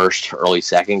late first, early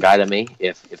second guy to me.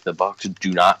 If the Bucks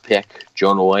do not pick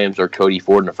Jonah Williams or Cody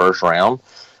Ford in the first round,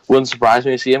 wouldn't surprise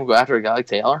me to see him go after a guy like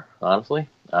Taylor. Honestly,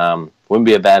 wouldn't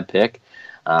be a bad pick.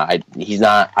 He's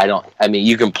not.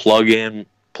 You can plug him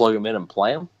in and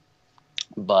play him,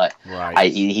 but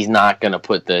he's not going to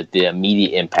put the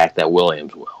immediate impact that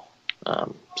Williams will.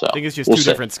 So I think it's just two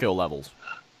different skill levels.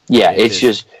 Yeah, it's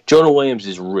just Jonah Williams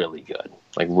is really good,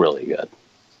 like really good.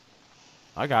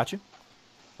 I got you.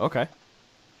 Okay.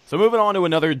 So moving on to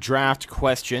another draft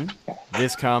question.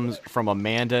 This comes from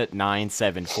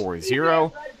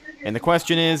Amanda9740. And the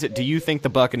question is, do you think the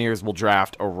Buccaneers will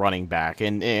draft a running back?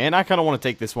 And I kind of want to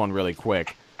take this one really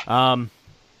quick. I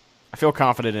feel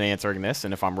confident in answering this,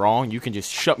 and if I'm wrong, you can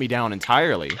just shut me down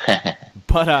entirely.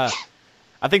 But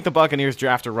I think the Buccaneers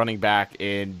draft a running back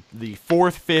in the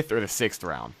 4th, 5th, or the 6th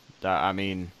round.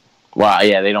 Well,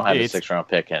 yeah, they don't have a 6th-round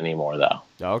pick anymore, though.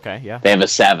 Okay, yeah. They have a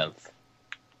 7th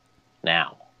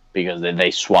now because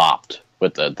they swapped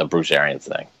with the Bruce Arians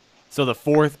thing. So the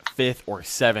 4th, 5th, or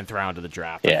 7th round of the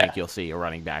draft, I think you'll see a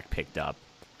running back picked up.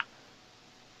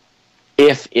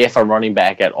 If a running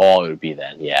back at all, it would be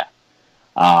then, yeah.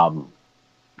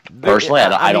 Personally,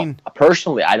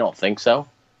 I don't think so.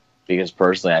 Because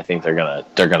personally, I think they're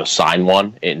gonna sign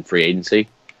one in free agency.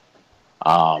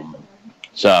 I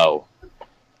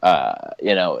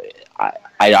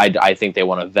think they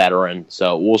want a veteran,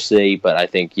 so we'll see. But I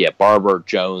think Barber,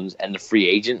 Jones, and the free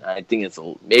agent. I think it's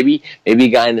maybe a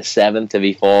guy in the 7th if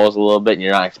he falls a little bit and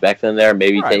you're not expecting him there.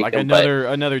 Maybe take like him,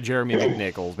 another Jeremy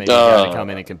McNichols, maybe to come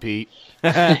in and compete.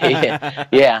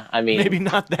 Maybe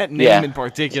not that name in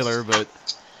particular, but.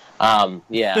 So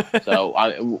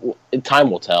time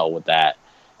will tell with that.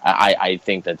 I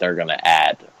think that they're going to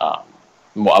add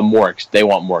more. They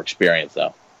want more experience,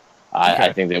 though.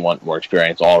 I think they want more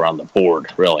experience all around the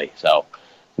board, really. So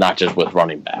not just with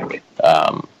running back.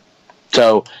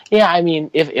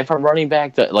 If a running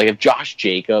back, if Josh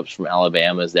Jacobs from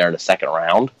Alabama is there in the 2nd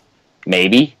round,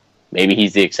 maybe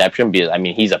he's the exception because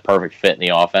he's a perfect fit in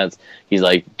the offense. He's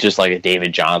just like a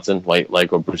David Johnson, like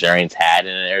what Bruce Arians had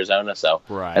in Arizona. So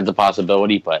that's a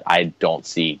possibility, but I don't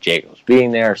see Jacobs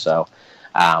being there. So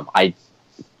I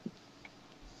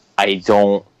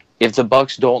don't. If the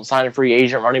Bucs don't sign a free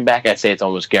agent running back, I'd say it's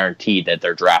almost guaranteed that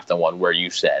they're drafting one where you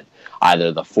said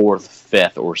either the 4th,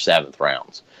 5th, or 7th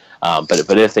rounds.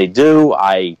 But if they do,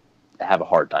 I have a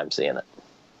hard time seeing it.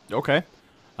 Okay.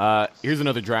 Here's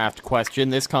another draft question.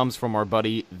 This comes from our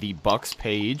buddy, the Bucks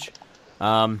page.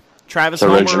 Travis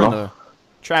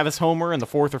Homer in the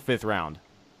 4th or 5th round.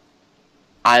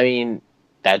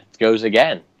 That goes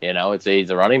again.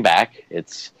 He's a running back.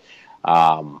 It's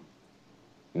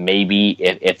maybe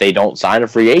if they don't sign a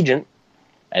free agent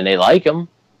and they like him,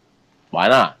 why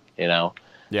not? It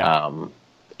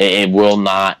will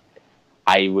not.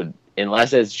 I would,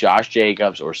 unless it's Josh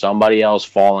Jacobs or somebody else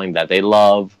falling that they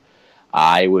love.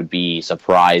 I would be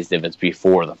surprised if it's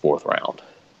before the 4th round.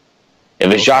 If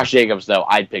it's Josh Jacobs, though,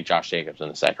 I'd pick Josh Jacobs in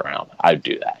the 2nd round. I'd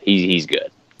do that. He's good.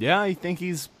 Yeah, I think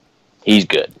he's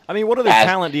good. What other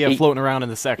talent do you have floating around in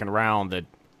the 2nd round that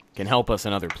can help us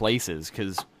in other places?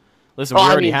 Because, listen, we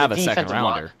already have a 2nd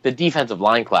rounder. The defensive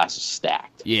line class is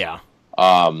stacked. Yeah.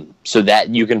 So that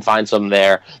you can find some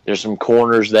there. There's some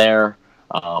corners there,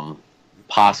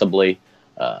 possibly.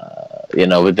 But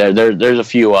there's a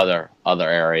few other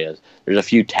areas. There's a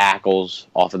few tackles,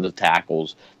 offensive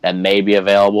tackles, that may be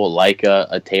available, like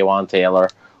a Taywan Taylor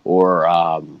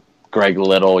or Greg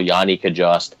Little, Yannick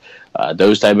Adjust,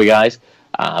 those type of guys.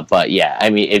 But yeah, I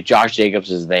mean, if Josh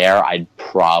Jacobs is there, I'd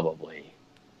probably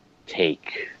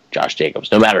take Josh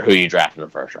Jacobs, no matter who you draft in the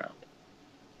first round.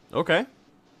 Okay.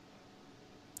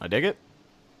 I dig it.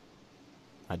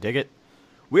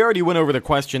 We already went over the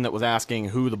question that was asking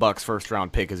who the Bucks'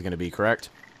 first-round pick is going to be, correct?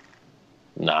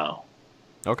 No.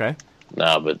 Okay.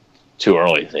 No, but too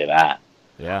early to say that.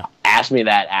 Yeah. Ask me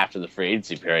that after the free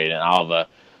agency period, and I'll have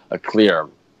a clear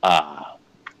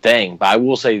thing. But I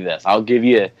will say this: I'll give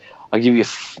you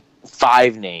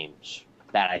 5 names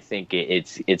that I think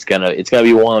it's gonna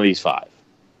be one of these 5.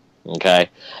 Okay.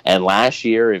 And last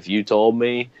year, if you told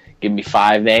me, give me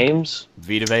 5 names,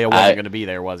 Vita Vea wasn't going to be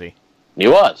there, was he? He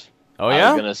was. Oh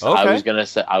yeah.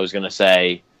 I was gonna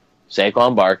say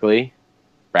Saquon Barkley,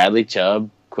 Bradley Chubb,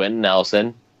 Quentin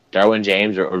Nelson, Derwin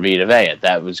James, or Vita Vea.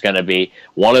 That was going to be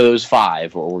one of those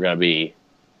 5, or we're going to be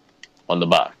on the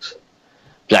Bucks.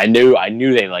 I knew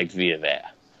they liked Vita Vea.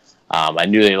 I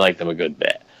knew they liked them a good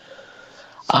bit.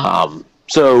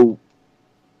 So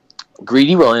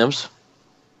Greedy Williams,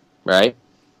 right?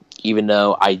 Even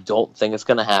though I don't think it's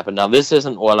going to happen. Now, this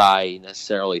isn't what I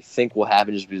necessarily think will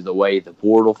happen, just because of the way the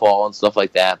board will fall and stuff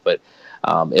like that. But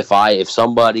if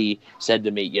somebody said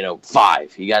to me,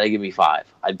 5, you got to give me 5,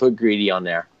 I'd put Greedy on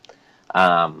there.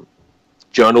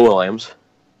 Jonah Williams,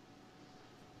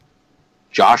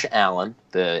 Josh Allen,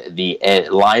 the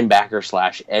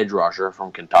linebacker / edge rusher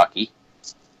from Kentucky.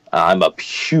 I'm a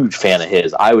huge fan of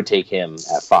his. I would take him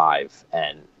at 5,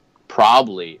 and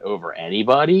probably over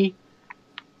anybody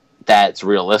that's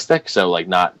realistic. So, like,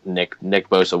 not Nick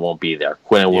Bosa won't be there.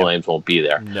 Quentin Williams won't be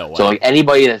there. No way. So, like,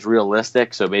 anybody that's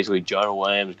realistic, so basically Jonah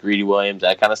Williams, Greedy Williams,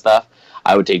 that kind of stuff,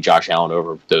 I would take Josh Allen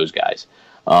over those guys.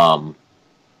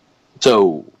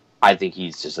 So I think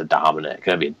he's just a dominant,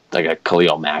 going to be like a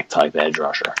Khalil Mack type edge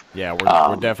rusher. Yeah,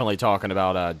 we're definitely talking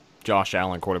about Josh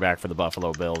Allen, quarterback for the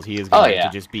Buffalo Bills. He is going to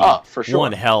just be for sure.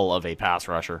 One hell of a pass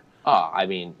rusher. I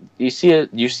mean, you see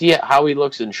how he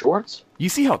looks in shorts? You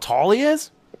see how tall he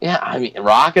is? Yeah, I mean,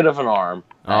 rocket of an arm.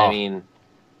 I mean,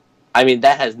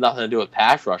 that has nothing to do with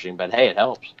pass rushing, but hey, it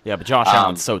helps. Yeah, but Josh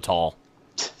Allen's so tall.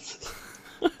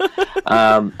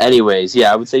 Anyways,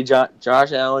 yeah, I would say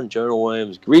Josh Allen, Jonah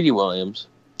Williams, Greedy Williams,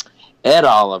 Ed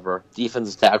Oliver,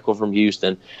 defensive tackle from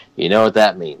Houston. You know what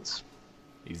that means?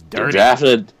 He's dirty.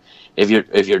 If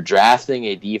you're drafting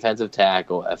a defensive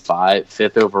tackle at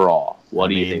 5th overall, what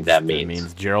do you think that means? It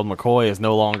means Gerald McCoy is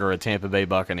no longer a Tampa Bay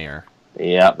Buccaneer.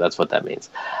 Yeah, that's what that means.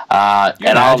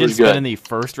 Ed Oliver's spending good. the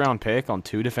first-round pick on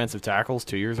 2 defensive tackles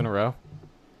 2 years in a row.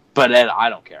 But I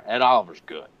don't care. Ed Oliver's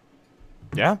good.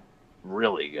 Yeah.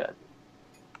 Really good.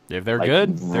 If they're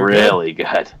good, they're really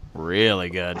good. Really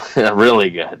good. Really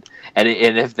good. And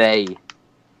if if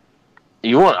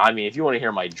you want to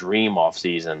hear my dream off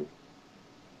season,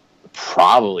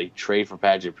 probably trade for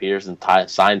Patrick Peterson,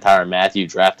 sign Tyrann Mathieu,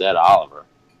 draft Ed Oliver.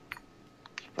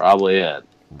 Probably it.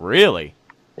 Really?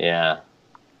 Yeah.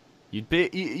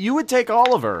 You would take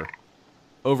Oliver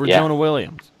over Jonah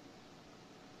Williams.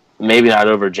 Maybe not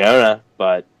over Jonah,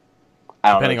 but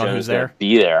I don't know. Depending on who's there.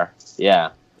 Be there.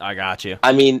 Yeah. I got you.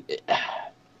 I mean,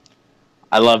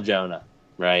 I love Jonah,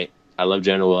 right? I love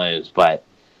Jonah Williams, but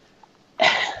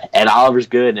Ed Oliver's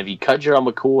good, and if you cut Gerald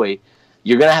McCoy,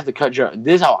 you're going to have to cut Gerald.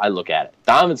 This is how I look at it.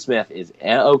 Donovan Smith is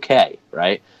okay,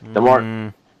 right?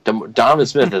 Donovan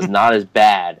Smith is not as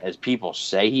bad as people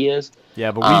say he is.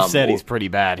 Yeah, but we've said he's pretty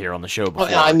bad here on the show before.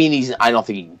 I mean, I don't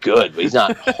think he's good, but he's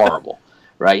not horrible,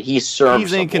 right? He's serviceable.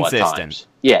 He's inconsistent. At times.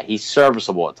 Yeah, he's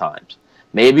serviceable at times.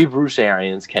 Maybe Bruce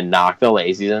Arians can knock the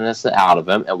laziness out of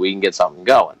him, and we can get something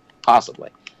going, possibly.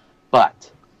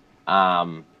 But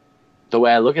the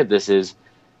way I look at this is,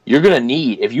 you're going to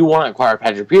need, if you want to acquire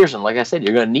Patrick Peterson, like I said,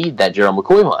 you're going to need that Gerald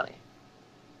McCoy money.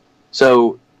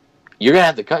 So you're going to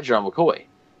have to cut Gerald McCoy.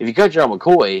 If you cut Gerald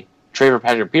McCoy, trade for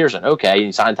Patrick Peterson, okay,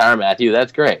 you sign Tyrann Mathieu,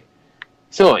 that's great.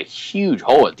 Still a huge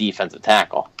hole at defensive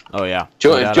tackle. Oh, yeah.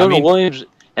 If Jonah Williams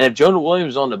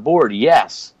is on the board,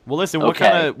 yes. Well, listen, what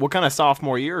kind of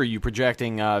sophomore year are you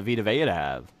projecting Vita Vea to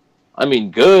have? I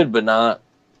mean, good, but not,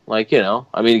 he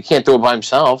can't do it by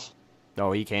himself.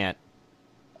 No, he can't.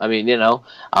 I mean, and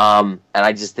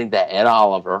I just think that Ed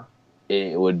Oliver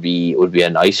would be a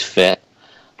nice fit.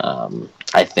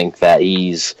 I think that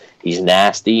he's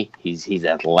nasty. He's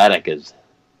athletic as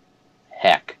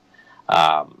heck,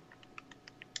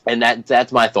 and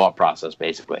that's my thought process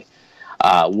basically.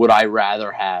 Would I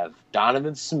rather have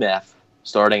Donovan Smith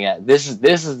starting at this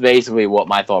is basically what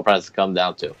my thought process comes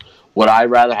down to. Would I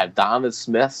rather have Donovan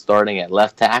Smith starting at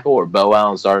left tackle or Bo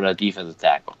Allen starting at defensive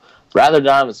tackle? Rather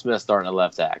Donovan Smith starting at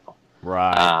left tackle.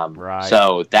 Right.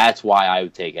 So that's why I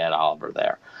would take Ed Oliver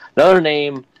there. Another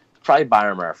name, probably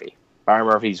Byron Murphy. Byron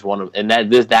Murphy's one of, and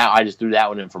that I just threw that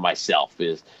one in for myself,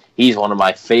 is he's one of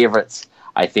my favorites.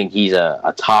 I think he's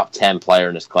a top 10 player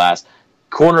in this class.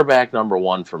 Cornerback number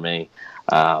 1 for me.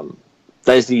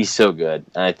 He's so good,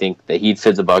 and I think that he'd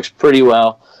fit the Bucs pretty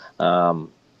well.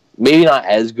 Maybe not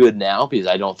as good now because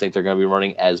I don't think they're going to be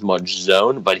running as much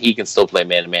zone, but he can still play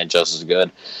man-to-man just as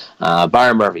good.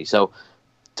 Byron Murphy. So,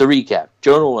 to recap,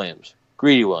 Jonah Williams,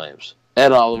 Greedy Williams,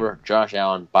 Ed Oliver, Josh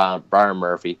Allen, Byron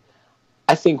Murphy.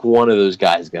 I think one of those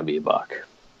guys is going to be a Buck.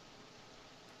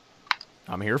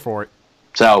 I'm here for it.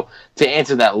 So, to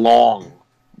answer that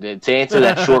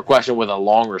short question with a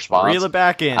long response, reel it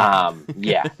back in.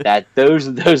 Yeah, those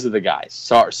are the guys.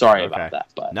 Sorry about that,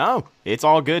 but no, it's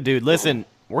all good, dude. Listen,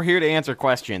 we're here to answer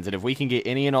questions, and if we can get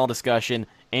any and all discussion,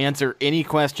 answer any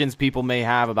questions people may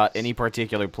have about any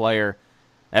particular player,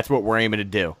 that's what we're aiming to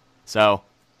do. So,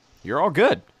 you're all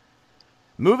good.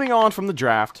 Moving on from the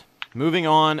draft, moving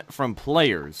on from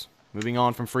players, moving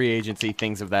on from free agency,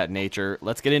 things of that nature,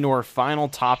 let's get into our final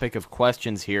topic of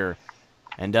questions here.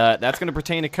 And that's going to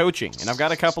pertain to coaching. And I've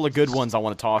got a couple of good ones I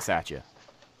want to toss at you.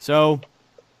 So,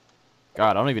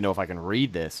 God, I don't even know if I can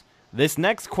read this. This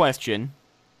next question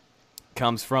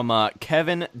comes from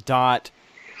Kevin.Gurjanand.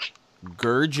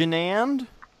 Girjanand.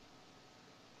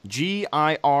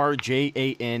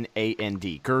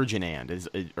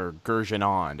 Gurjanand. Or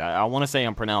Gurjanand. I want to say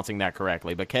I'm pronouncing that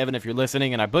correctly. But Kevin, if you're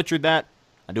listening and I butchered that,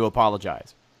 I do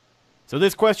apologize. So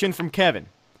this question from Kevin.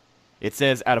 It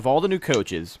says, out of all the new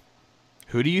coaches,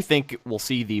 who do you think will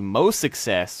see the most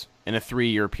success in a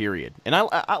 3-year period? And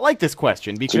I like this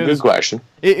question because it's a good question.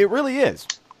 It really is.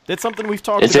 That's something we've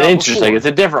talked about. It's interesting. Before. It's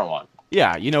a different one.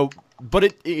 Yeah,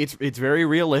 but it's very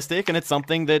realistic, and it's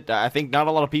something that I think not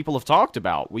a lot of people have talked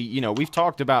about. We've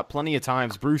talked about plenty of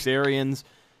times. Bruce Arians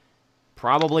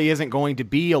probably isn't going to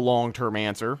be a long-term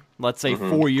answer. Let's say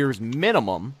 4 years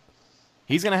minimum.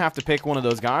 He's going to have to pick one of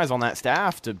those guys on that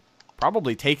staff to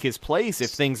probably take his place if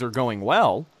things are going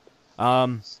well.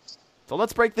 So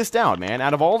let's break this down, man.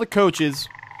 Out of all the coaches,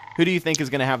 who do you think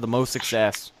is going to have the most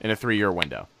success in a 3-year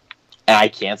window? And I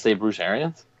can't say Bruce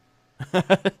Arians.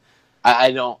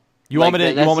 I don't. You want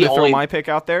me to throw my pick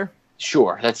out there?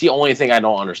 Sure. That's the only thing I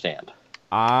don't understand.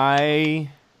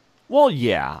 Well,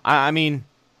 yeah. I mean,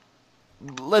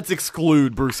 let's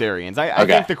exclude Bruce Arians. I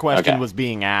think the question was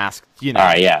being asked. All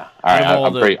right, yeah. All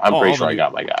right, I'm pretty sure I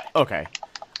got my guy. Okay.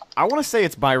 I want to say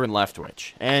it's Byron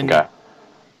Leftwich. And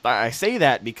I say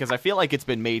that because I feel like it's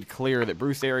been made clear that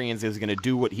Bruce Arians is going to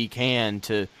do what he can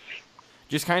to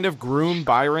just kind of groom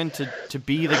Byron to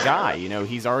be the guy.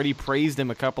 He's already praised him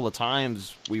a couple of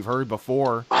times. We've heard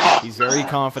before. He's very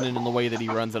confident in the way that he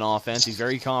runs an offense. He's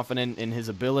very confident in his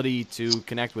ability to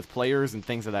connect with players and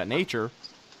things of that nature.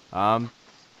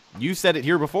 You said it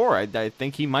here before. I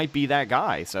think he might be that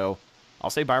guy. So I'll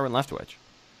say Byron Leftwich.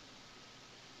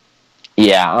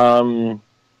 Yeah,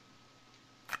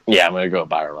 yeah, I'm going to go with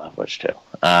Byron Leftwich, too.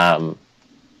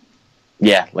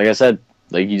 Yeah, like I said,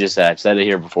 like you just said, I've said it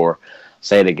here before,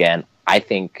 say it again. I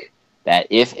think that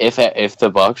if the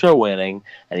Bucs are winning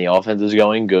and the offense is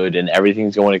going good and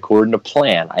everything's going according to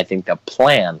plan, I think the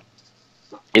plan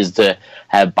is to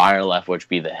have Byron Leftwich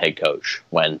be the head coach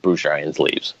when Bruce Arians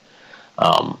leaves.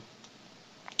 And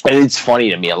it's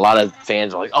funny to me. A lot of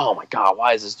fans are like, oh, my God,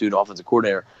 why is this dude offensive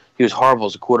coordinator? He was horrible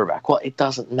as a quarterback. Well, it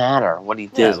doesn't matter what he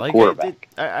did as a quarterback.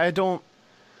 I don't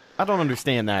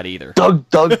understand that either.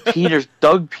 Doug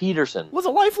Peterson was a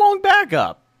lifelong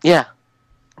backup. Yeah,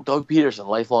 Doug Peterson,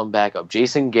 lifelong backup.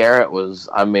 Jason Garrett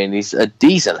he's a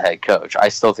decent head coach. I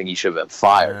still think he should have been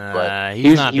fired. But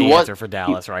he's not the answer for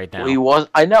Dallas right now.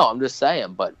 I know. I'm just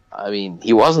saying, but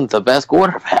he wasn't the best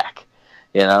quarterback.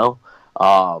 Who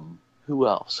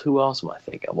else? Who else am I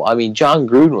thinking? Well, John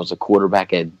Gruden was a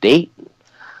quarterback at Dayton.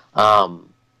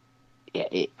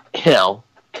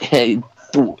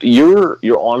 Your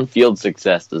on-field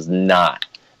success does not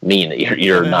mean that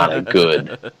you're not a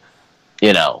good,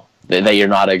 that you're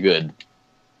not a good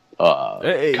coach.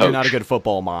 You're not a good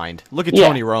football mind. Look at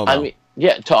Tony Romo.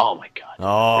 Oh my God.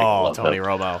 Oh, Tony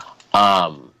Romo.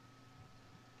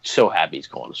 So happy he's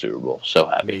going to the Super Bowl. So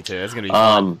happy. Me too. It's gonna be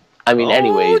fun.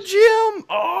 Anyways. Jim. Jim.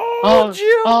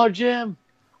 Oh, Jim.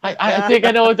 I think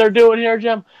I know what they're doing here,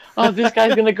 Jim. Oh, this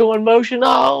guy's going to go in motion.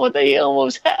 Oh, they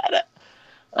almost had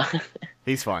it.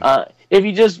 He's fun. If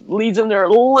he just leads them there a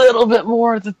little bit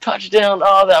more at the touchdown,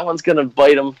 that one's going to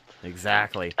bite him.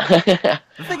 Exactly.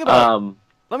 Think about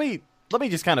let me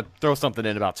just kind of throw something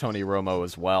in about Tony Romo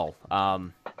as well. Now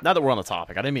that we're on the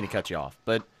topic, I didn't mean to cut you off,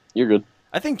 but you're good.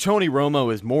 I think Tony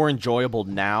Romo is more enjoyable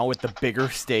now at the bigger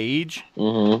stage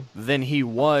than he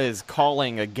was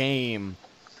calling a game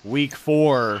Week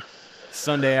 4,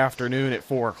 Sunday afternoon at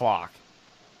 4 o'clock.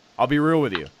 I'll be real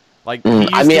with you. Like, he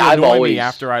used to annoy me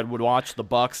after I would watch the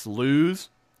Bucks lose,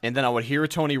 and then I would hear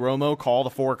Tony Romo call the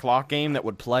 4 o'clock game that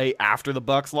would play after the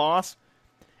Bucks loss,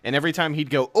 and every time he'd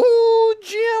go, "Ooh,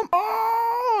 Jim,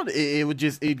 oh,"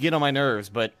 it'd get on my nerves.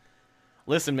 But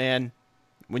listen, man,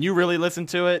 when you really listen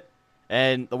to it,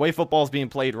 and the way football's being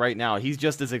played right now, he's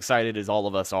just as excited as all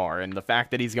of us are. And the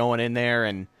fact that he's going in there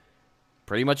and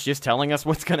pretty much just telling us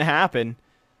what's going to happen.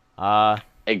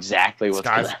 Exactly what's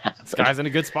going to happen. This guy's in a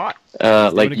good spot.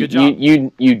 Like, doing a good job.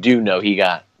 You do know he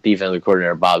got defensive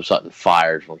coordinator Bob Sutton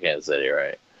fired from Kansas City,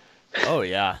 right? Oh,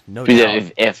 yeah. No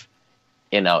doubt.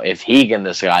 If he can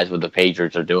disguise what the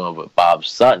Patriots are doing, but Bob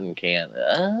Sutton can't,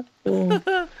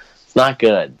 it's not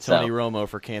good. Tony Romo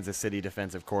for Kansas City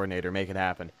defensive coordinator. Make it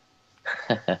happen.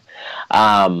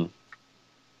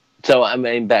 So, I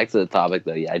mean, back to the topic,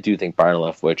 though, yeah, I do think Byron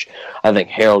Leftwich, I think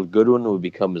Harold Goodwin would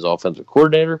become his offensive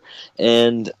coordinator,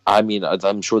 and, I mean,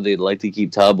 I'm sure they'd like to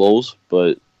keep Todd Bowles,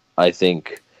 but I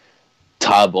think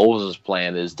Todd Bowles'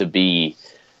 plan is to be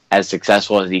as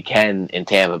successful as he can in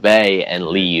Tampa Bay and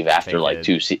leave after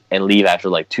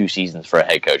two seasons for a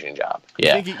head coaching job.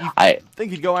 Yeah, you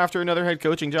think he'd go after another head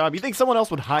coaching job? You think someone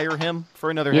else would hire him for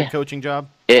another head coaching job?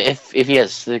 If he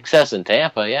has success in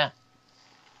Tampa, yeah.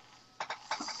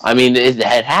 I mean, it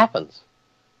happens.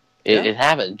 It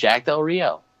happens. Jack Del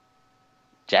Rio.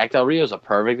 Jack Del Rio is a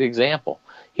perfect example.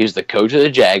 He was the coach of the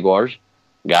Jaguars,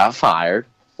 got fired,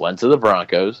 went to the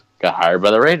Broncos, got hired by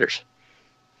the Raiders.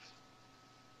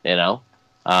 You know,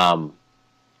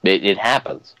 it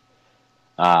happens.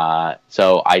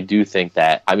 So I do think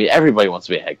that, I mean, everybody wants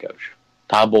to be a head coach.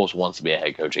 Todd Bowles wants to be a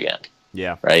head coach again.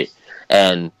 Yeah. Right?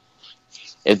 And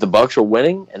if the Bucs are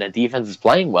winning and the defense is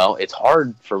playing well, it's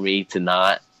hard for me to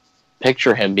not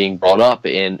picture him being brought up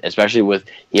in, especially with,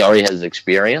 he already has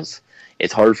experience.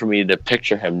 It's hard for me to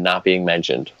picture him not being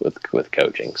mentioned with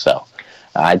coaching. So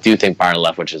I do think Byron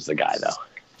Leftwich is the guy,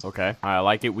 though. Okay. I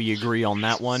like it. We agree on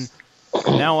that one.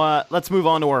 Now, let's move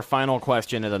on to our final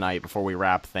question of the night before we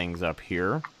wrap things up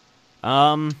here.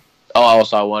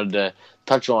 Also, I wanted to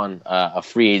touch on a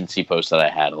free agency post that I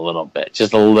had a little bit,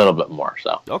 just a little bit more.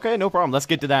 So okay, no problem. Let's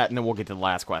get to that, and then we'll get to the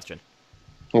last question.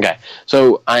 Okay,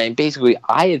 so I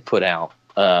had put out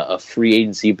a free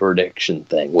agency prediction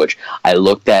thing, which I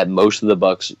looked at most of the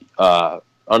Bucs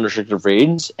unrestricted free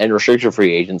agents and restricted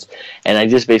free agents, and I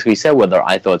just basically said whether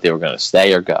I thought they were going to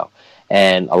stay or go.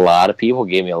 And a lot of people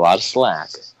gave me a lot of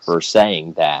slack for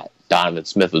saying that Donovan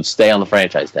Smith would stay on the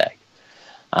franchise tag.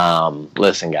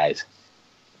 Listen, guys,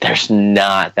 there's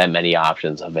not that many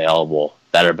options available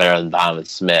that are better than Donovan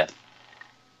Smith.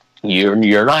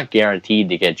 You're not guaranteed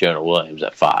to get Jonah Williams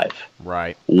at 5.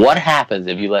 Right. What happens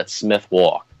if you let Smith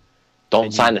walk?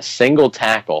 Don't sign a single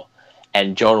tackle,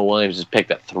 and Jonah Williams is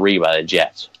picked at 3 by the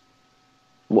Jets.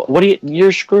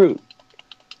 You're screwed.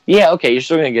 Yeah, okay, you're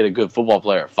still going to get a good football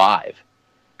player at 5,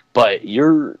 but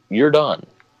you're done.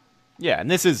 Yeah,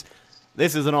 and this is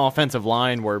an offensive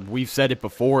line where we've said it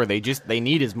before. They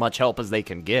need as much help as they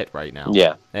can get right now.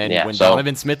 Yeah, and when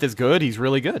Donovan Smith is good, he's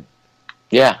really good.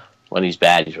 Yeah, when he's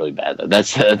bad, he's really bad.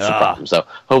 That's the problem. So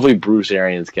hopefully Bruce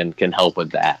Arians can help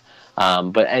with that.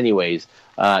 But anyways,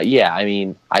 yeah, I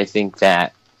mean, I think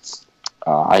that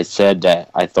I said that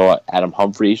I thought Adam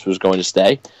Humphries was going to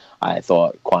stay. I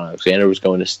thought Quan Alexander was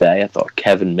going to stay. I thought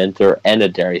Kevin Minter and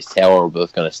Adarius Taylor were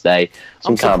both going to stay.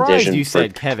 I'm surprised you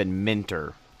said Kevin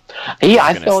Minter.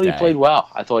 I thought he played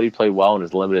well. I thought he played well in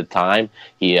his limited time.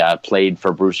 He played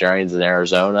for Bruce Arians in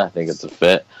Arizona. I think it's a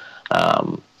fit.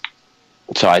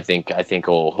 So I think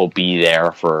he'll be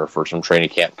there for some training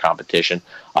camp competition.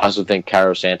 I also think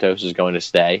Cairo Santos is going to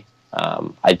stay.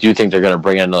 I do think they're going to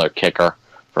bring in another kicker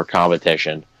for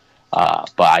competition.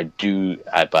 But I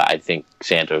think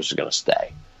Santos is going to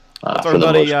stay. What's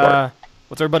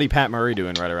our buddy Pat Murray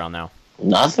doing right around now?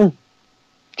 Nothing.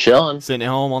 Chilling. Sitting at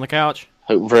home on the couch?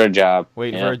 Hoping for a job.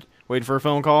 Waiting for a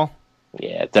phone call?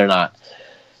 Yeah, they're not.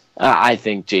 I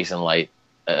think Jason Light,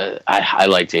 I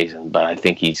like Jason, but I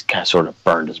think he's kind of sort of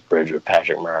burned his bridge with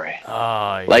Patrick Murray.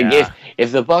 Oh, yeah.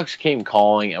 If the Bucs came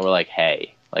calling and were like,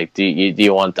 hey, like, do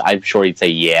you want, I'm sure he'd say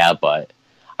yeah, but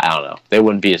I don't know. They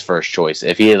wouldn't be his first choice.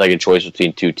 If he had like a choice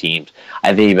between 2 teams,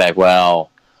 I think he'd be like,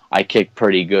 well, I kicked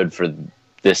pretty good for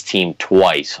this team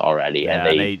twice already,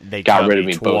 and they got rid of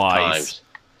me both times.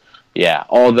 Yeah,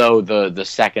 although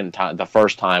the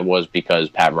first time was because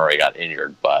Pat Murray got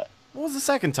injured, but what was the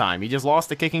second time? He just lost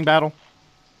the kicking battle?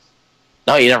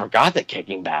 No, he never got the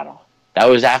kicking battle. That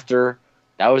was after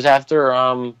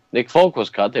Nick Folk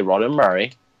was cut. They brought in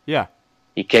Murray. Yeah.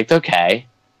 He kicked okay.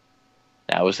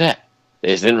 That was it. They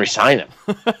just didn't resign him.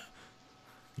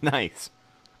 Nice.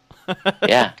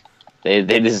 Yeah. They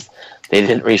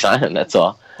didn't re-sign him. That's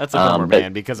all. That's a bummer,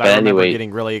 man, because I remember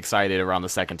getting really excited around the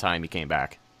second time he came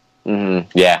back. Mm-hmm.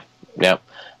 Yeah. Yep.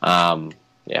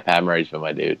 Pat Murray's been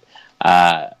my dude.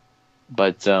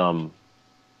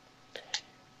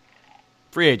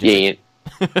 Free agent.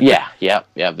 Yeah.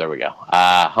 There we go.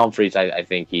 Humphries, I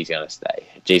think he's gonna stay.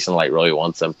 Jason Light really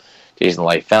wants him. Jason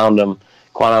Light found him.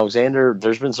 Quan Alexander,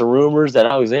 there's been some rumors that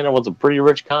Alexander wants a pretty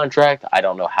rich contract. I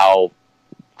don't know how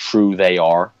true they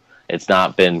are. It's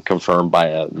not been confirmed by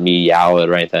a media outlet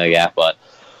or anything like that, but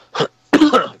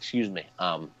excuse me.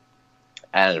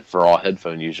 And for all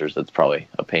headphone users, that's probably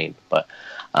a pain. But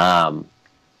I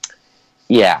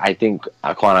think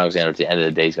Quan Alexander at the end of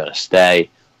the day is going to stay.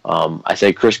 I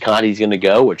say Chris Conte's going to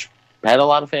go, which had a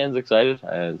lot of fans excited.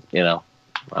 And I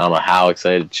don't know how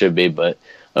excited it should be, but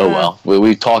well.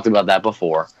 We've talked about that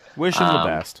before. Wish him the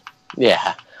best.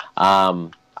 Yeah.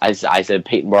 I said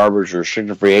Peyton Barber's a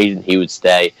restricted free agent. He would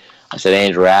stay. I said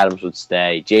Andrew Adams would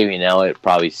stay. Javian Elliott would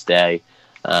probably stay.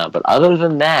 But other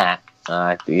than that,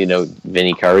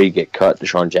 Vinny Curry get cut.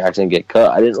 Deshaun Jackson get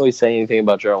cut. I didn't really say anything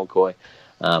about Gerald McCoy.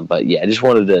 But yeah, I just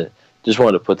wanted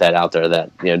to put that out there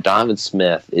that Donovan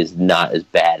Smith is not as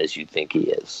bad as you think he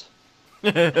is.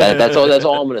 That's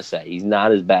all I'm going to say. He's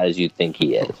not as bad as you think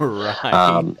he is.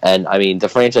 Right. And I mean, the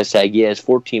franchise tag, it's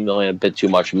 $14 million, a bit too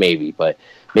much, maybe, but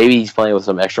maybe he's playing with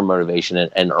some extra motivation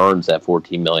and earns that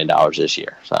 $14 million this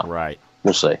year. So right.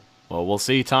 We'll see. Well, we'll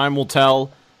see. Time will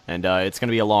tell, and it's going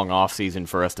to be a long off season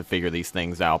for us to figure these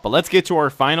things out. But let's get to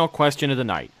our final question of the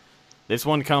night. This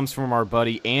one comes from our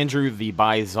buddy Andrew the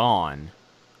Bison.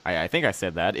 I think I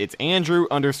said that. It's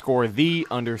Andrew_the_Bison,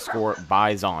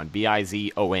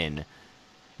 Bizon.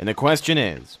 And the question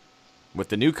is, with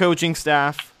the new coaching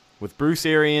staff, with Bruce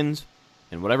Arians,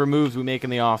 and whatever moves we make in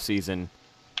the offseason,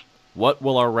 what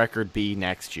will our record be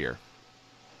next year?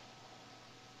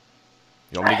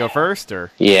 You want me to go first,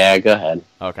 or? Yeah, go ahead.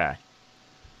 Okay.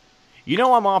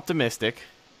 I'm optimistic.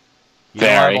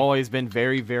 Very. I've always been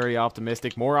very, very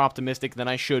optimistic. More optimistic than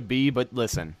I should be, but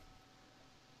listen.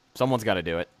 Someone's got to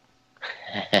do it.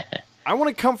 I want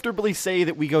to comfortably say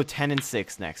that we go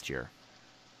 10-6 next year.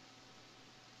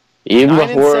 Even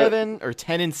 9-7 or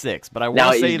 10-6, but I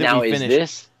want to say that we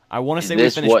finish. I want to say we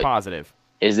finish positive.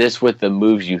 Is this with the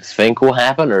moves you think will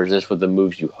happen, or is this with the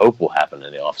moves you hope will happen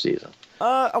in the offseason?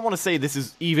 I want to say this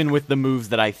is even with the moves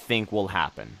that I think will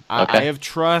happen. Okay. I have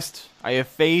trust. I have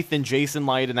faith in Jason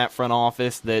Light in that front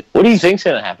office. That. What do you think's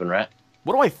going to happen, Rhett?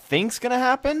 What do I think's going to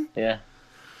happen? Yeah.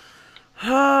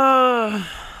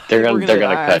 They're gonna cut.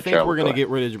 I think Gerald we're McCoy. gonna get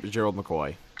rid of Gerald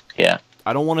McCoy. Yeah.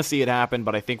 I don't want to see it happen,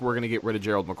 but I think we're gonna get rid of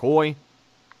Gerald McCoy.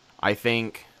 I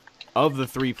think of the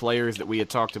three players that we had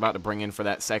talked about to bring in for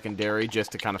that secondary,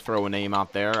 just to kind of throw a name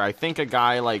out there, I think a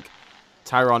guy like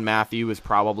Tyrann Mathieu is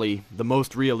probably the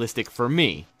most realistic for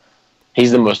me.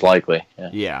 He's the most likely.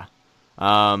 Yeah.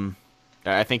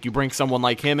 I think you bring someone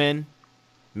like him in.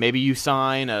 Maybe you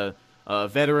sign a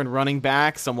veteran running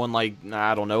back, someone like,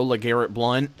 I don't know, LeGarrette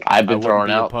Blount. I've been throwing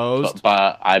out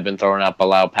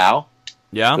Bilal Powell.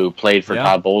 Yeah. Who played for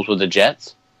Todd Bowles with the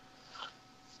Jets.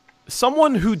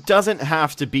 Someone who doesn't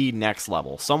have to be next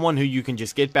level. Someone who you can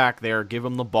just get back there, give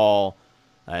them the ball,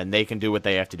 and they can do what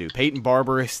they have to do. Peyton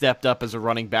Barber has stepped up as a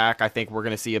running back. I think we're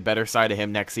going to see a better side of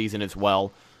him next season as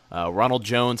well. Ronald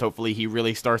Jones, hopefully he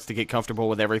really starts to get comfortable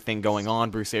with everything going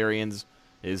on. Bruce Arians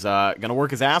is going to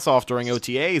work his ass off during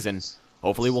OTAs, and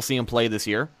hopefully we'll see him play this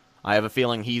year. I have a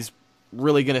feeling he's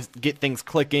really going to get things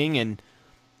clicking and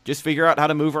just figure out how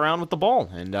to move around with the ball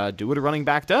and do what a running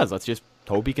back does. Let's just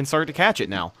hope he can start to catch it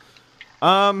now.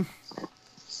 I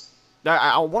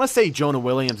want to say Jonah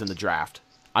Williams in the draft.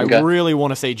 I really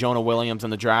want to say Jonah Williams in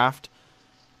the draft.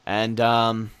 And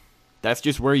that's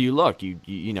just where you look.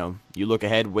 You look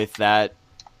ahead with that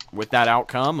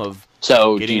outcome of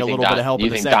getting a little bit of help in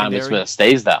the secondary. Do you think Donovan Smith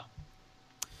stays, though?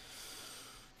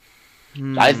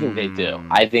 I think they do.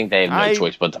 I think they have no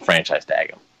choice but to franchise tag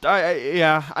him.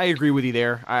 I agree with you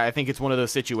there. I think it's one of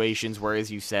those situations where,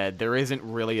 as you said, there isn't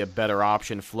really a better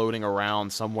option floating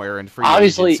around somewhere in free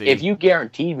Obviously, agency. if you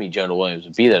guaranteed me Jonah Williams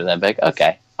would be there, then I'd be like,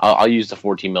 okay, I'll use the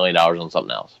 $14 million on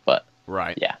something else. But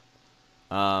right, yeah.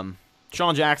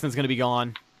 Sean Jackson's going to be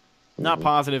gone. Not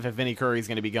positive if Vinny Curry's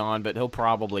going to be gone, but he'll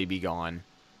probably be gone.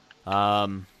 Yeah,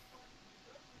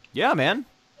 man.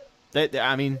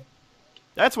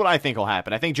 That's what I think will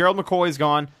happen. I think Gerald McCoy's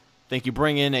gone. I think you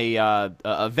bring in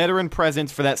a veteran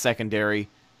presence for that secondary.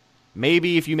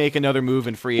 Maybe if you make another move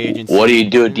in free agency. What do you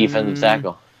do at defensive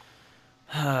tackle?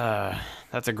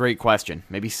 That's a great question.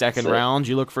 Maybe second round,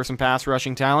 you look for some pass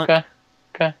rushing talent.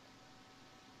 Okay.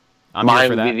 Mine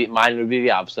would be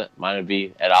the opposite. Mine would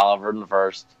be Ed Oliver in the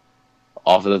first,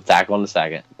 offensive tackle in the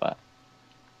second. But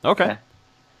Okay.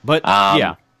 But,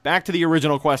 yeah, back to the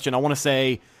original question. I want to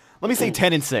say, let me say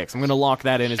 10-6. I'm going to lock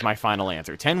that in as my final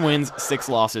answer. 10 wins, 6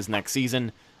 losses next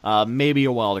season. Maybe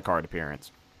a wild card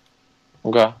appearance.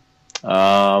 Okay.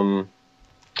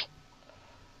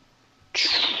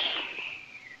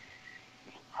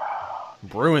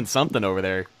 Brewing something over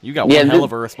there. You got one hell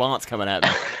of a response coming at me.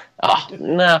 Oh,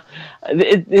 no.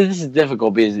 This is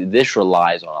difficult because this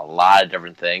relies on a lot of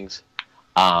different things.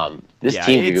 This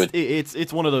team could go...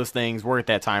 It's one of those things. We're at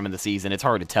that time in the season. It's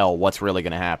hard to tell what's really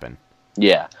going to happen.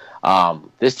 Yeah.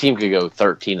 This team could go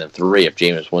 13-3 if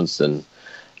Jameis Winston,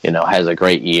 has a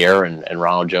great year and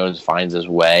Ronald Jones finds his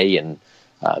way and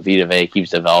Vita Vea keeps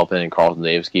developing and Carlton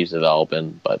Davis keeps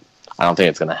developing. But I don't think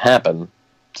it's going to happen.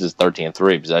 Just 13-3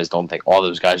 because I just don't think all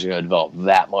those guys are going to develop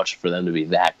that much for them to be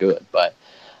that good. But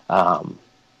my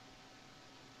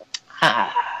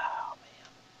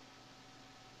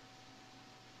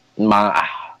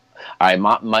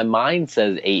mind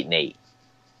says 8-8,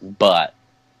 but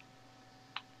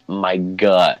my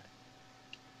gut,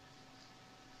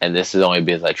 and this is only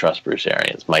because I trust Bruce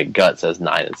Arians, my gut says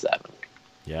 9-7.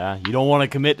 Yeah, you don't want to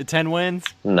commit to 10 wins?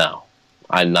 No,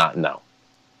 I'm not. No.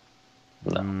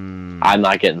 I'm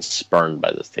not getting spurned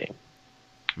by this team.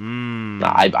 No,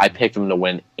 I picked them to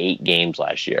win 8 games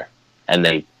last year, and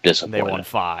they disappointed. They won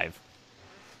 5.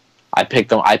 I picked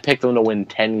them to win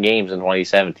 10 games in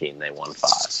 2017. They won 5.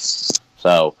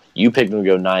 So you picked them to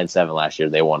go 9-7 last year.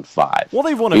 They won 5. Well,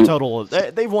 they've won a total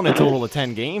of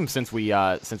 10 games since we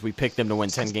picked them to win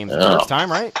 10 games the first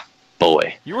time, right?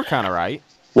 Boy, you were kind of right.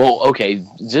 Well, okay,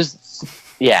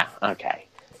 okay.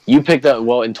 You picked up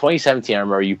in 2017. I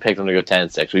remember you picked them to go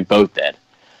 10-6. We both did.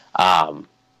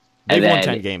 They've won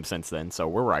 10 games since then, so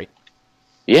we're right.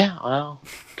 Yeah, well,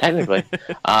 technically.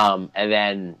 And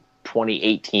then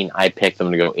 2018, I picked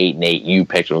them to go 8-8. You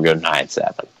picked them to go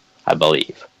 9-7, I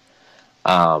believe.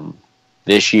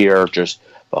 This year, just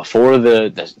before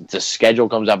the schedule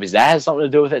comes up, because that has something to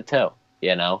do with it too.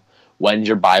 When's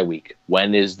your bye week?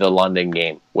 When is the London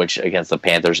game, which against the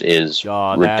Panthers is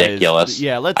ridiculous?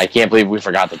 I can't believe we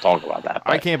forgot to talk about that.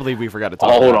 I can't believe we forgot to talk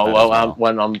about that. Hold on.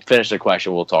 When I'm finished the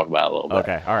question, we'll talk about it a little bit.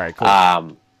 Okay. All right. Cool.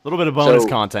 A little bit of bonus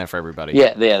content for everybody.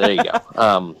 Yeah. There you go.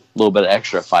 A little bit of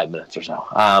extra 5 minutes or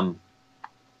so.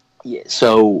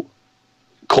 So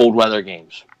cold weather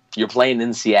games. You're playing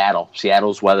in Seattle.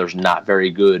 Seattle's weather's not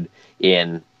very good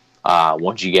in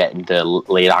once you get into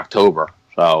late October.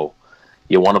 So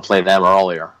you want to play them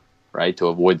earlier, right, to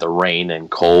avoid the rain and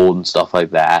cold and stuff like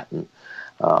that. And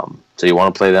so you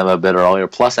want to play them a bit earlier.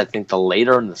 Plus, I think the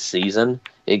later in the season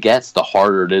it gets, the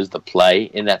harder it is to play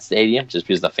in that stadium, just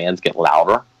because the fans get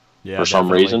louder for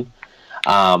some reason.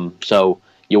 So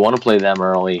you want to play them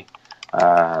early.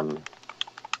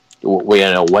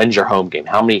 When's your home game?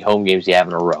 How many home games do you have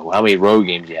in a row? How many road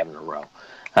games do you have in a row?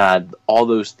 All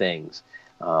those things.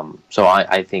 So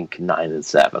I think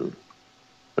 9-7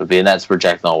 would be, and that's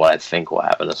projecting on what I think will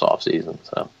happen this offseason.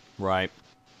 So right.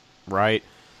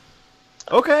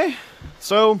 Okay,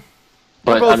 so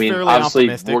but I mean, obviously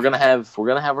we're gonna have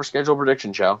our schedule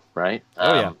prediction show, right?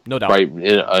 No doubt. Right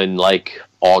in like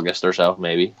August or so,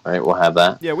 maybe. Right, we'll have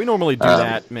that. Yeah, we normally do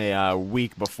that a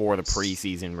week before the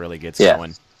preseason really gets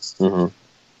going. Mm-hmm.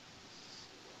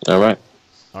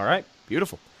 All right.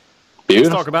 Beautiful. Let's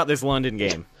talk about this London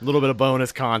game. A little bit of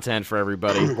bonus content for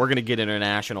everybody. We're gonna get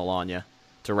international on you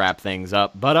to wrap things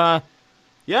up. But, I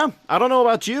don't know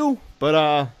about you,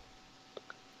 but,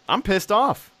 I'm pissed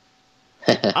off.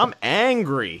 I'm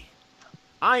angry.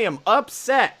 I am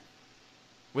upset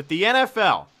with the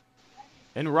NFL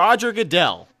and Roger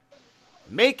Goodell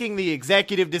making the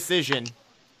executive decision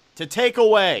to take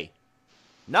away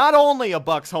not only a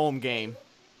Bucs home game,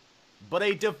 but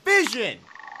a division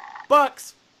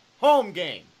Bucs home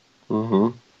game.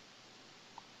 Mm-hmm.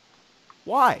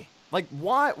 Why?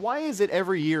 Why is it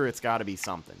every year it's got to be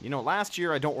something? Last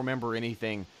year I don't remember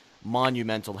anything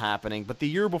monumental happening, but the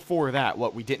year before that,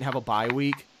 we didn't have a bye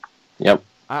week? Yep.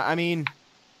 I mean...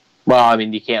 Well,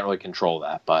 you can't really control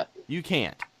that, but... You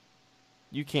can't.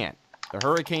 The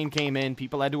hurricane came in,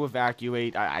 people had to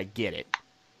evacuate, I get it.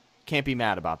 Can't be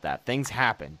mad about that. Things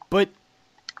happen. But,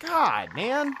 God,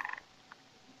 man.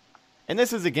 And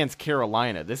this is against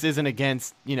Carolina. This isn't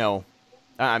against,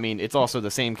 it's also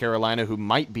the same Carolina who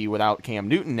might be without Cam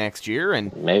Newton next year.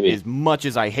 And maybe, as much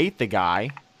as I hate the guy,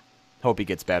 hope he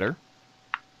gets better.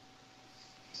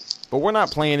 But we're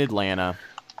not playing Atlanta.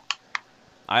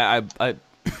 I'm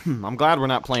glad we're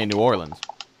not playing New Orleans.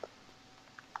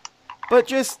 But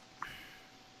just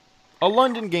a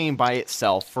London game by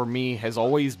itself, for me, has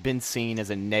always been seen as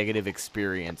a negative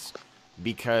experience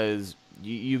because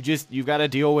you've got to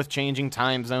deal with changing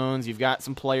time zones. You've got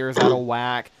some players out of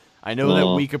whack. I know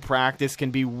that week of practice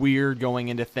can be weird going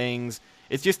into things.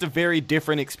 It's just a very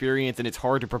different experience, and it's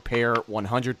hard to prepare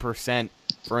 100%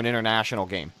 for an international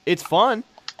game. It's fun.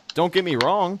 Don't get me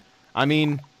wrong. I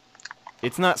mean,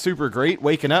 it's not super great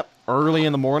waking up early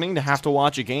in the morning to have to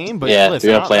watch a game, but yeah, listen,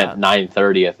 you're gonna play at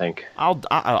 9:30, I think.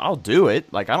 I'll do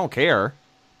it. Like, I don't care.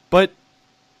 But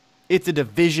it's a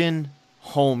division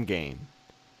home game.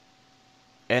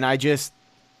 And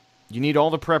you need all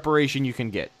the preparation you can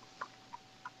get.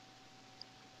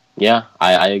 Yeah,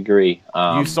 I agree.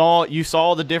 You saw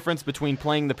the difference between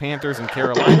playing the Panthers in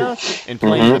Carolina and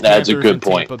playing the That's Panthers a good in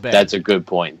point. Tampa Bay. That's a good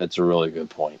point. That's a really good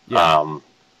point. Yeah.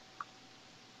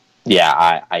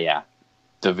 Yeah,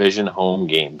 division home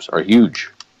games are huge.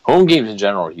 Home games in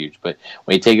general are huge, but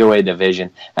when you take away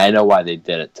division, I know why they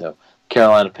did it too.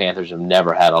 Carolina Panthers have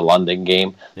never had a London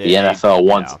game. The NFL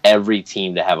wants every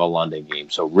team to have a London game.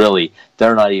 So really,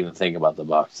 they're not even thinking about the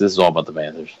Bucs. This is all about the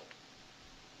Panthers.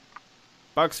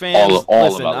 Bucs fans,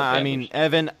 listen, about the I mean,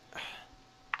 Evan,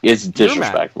 it's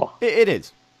disrespectful. It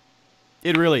is.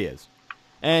 It really is.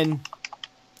 And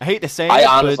I hate to say it,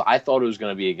 I thought it was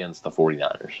going to be against the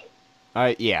 49ers.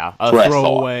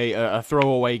 A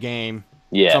throwaway game.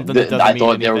 Yeah, I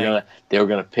thought they were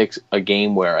gonna pick a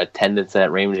game where attendance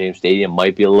at Raymond James Stadium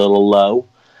might be a little low,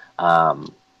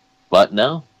 but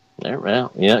no,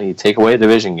 you take away a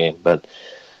division game. But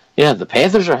yeah, the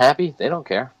Panthers are happy; they don't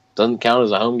care. Doesn't count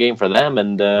as a home game for them,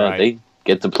 and they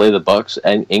get to play the Bucs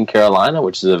in Carolina,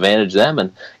 which is advantage them,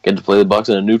 and get to play the Bucs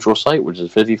in a neutral site, which is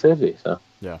 50-50. So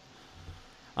yeah.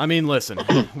 I mean, listen,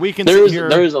 we can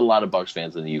there is a lot of Bucs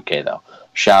fans in the UK, though.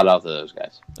 Shout out to those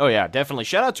guys. Oh, yeah, definitely.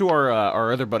 Shout out to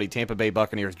our other buddy, Tampa Bay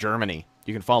Buccaneers Germany.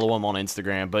 You can follow them on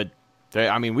Instagram. But,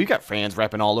 we've got fans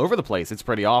repping all over the place. It's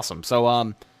pretty awesome.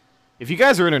 So, if you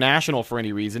guys are international for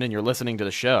any reason and you're listening to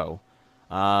the show...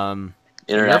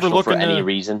 international for any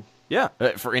reason? Yeah,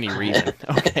 for any reason.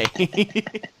 Okay.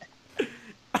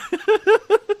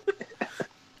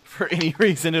 For any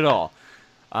reason at all.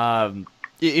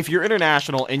 If you're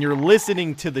international and you're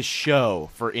listening to the show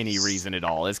for any reason at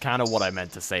all, is kind of what I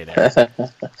meant to say there.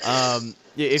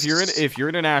 If you're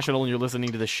international and you're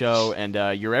listening to the show and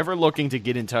you're ever looking to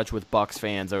get in touch with Bucs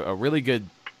fans, a really good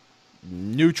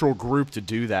neutral group to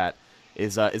do that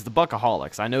is the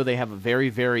Buckaholics. I know they have a very,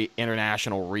 very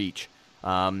international reach,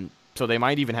 so they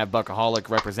might even have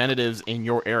Buckaholic representatives in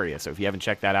your area. So if you haven't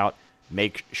checked that out,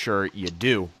 make sure you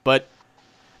do. But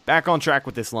back on track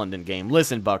with this London game.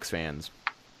 Listen, Bucs fans.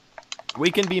 We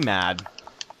can be mad,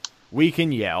 we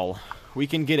can yell, we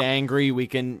can get angry, we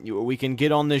can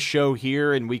get on this show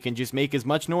here, and we can just make as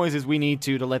much noise as we need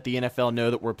to let the NFL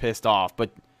know that we're pissed off. But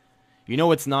you know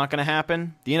what's not going to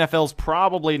happen? The NFL's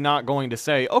probably not going to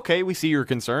say, okay, we see your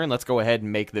concern, let's go ahead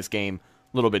and make this game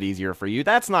a little bit easier for you.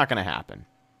 That's not going to happen.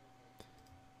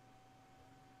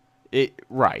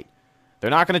 Right. They're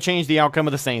not going to change the outcome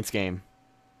of the Saints game.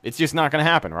 It's just not going to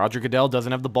happen. Roger Goodell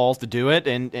doesn't have the balls to do it,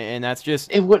 and that's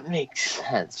just... It wouldn't make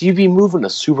sense. You'd be moving the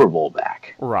Super Bowl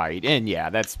back. Right, and yeah,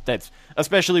 that's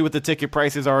especially with the ticket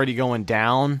prices already going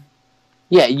down.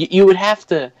 Yeah, you would have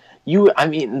to...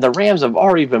 the Rams have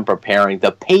already been preparing.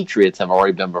 The Patriots have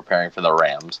already been preparing for the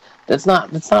Rams. That's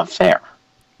not fair.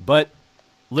 But,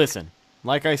 listen,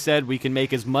 like I said, we can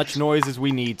make as much noise as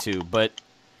we need to, but...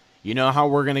 You know how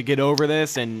we're going to get over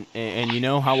this, and you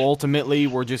know how ultimately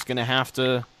we're just going to have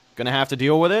to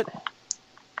deal with it?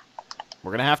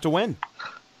 We're going to have to win.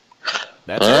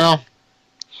 That's it.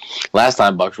 Last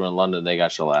time Bucs were in London, they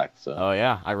got shellacked. So. Oh,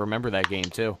 yeah. I remember that game,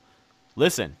 too.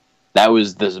 Listen. That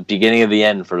was the beginning of the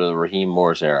end for the Raheem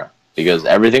Morris era, because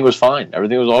everything was fine.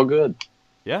 Everything was all good.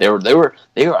 Yeah. They were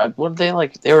what did they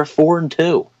like? They were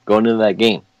 4-2 going into that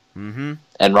game. Mm-hmm.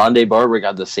 And Rondé Barber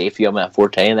got the safety on Matt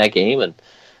Forte in that game, and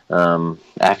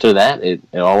after that, it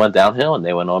all went downhill, and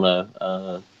they went on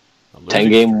a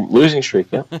 10-game losing streak.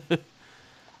 Yeah, that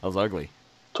was ugly.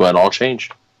 That's when it all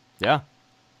changed. Yeah,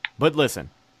 but listen,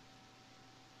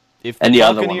 the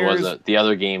other one was the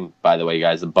other game. By the way,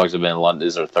 guys, the Bucs have been in London.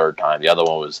 This is their third time. The other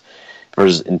one was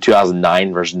in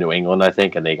 2009 versus New England, I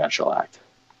think, and they got shellacked.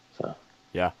 So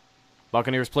yeah.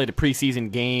 Buccaneers played a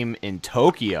preseason game in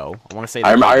Tokyo. I want to say.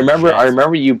 I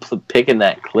remember you picking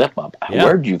that clip up. Yeah.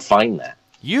 Where did you find that?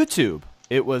 YouTube.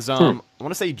 It was I want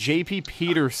to say J.P.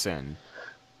 Peterson.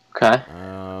 Okay.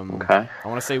 Okay. I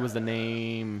want to say it was the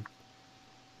name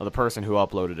of the person who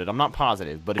uploaded it. I'm not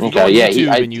positive, but if you go on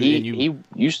YouTube he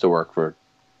used to work for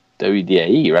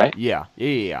WDAE, right? Yeah.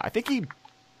 I think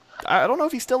I don't know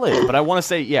if he still is, but I want to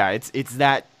say it's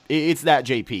that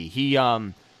JP.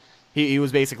 He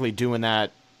was basically doing that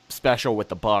special with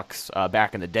the Bucs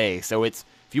back in the day. So it's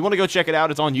If you want to go check it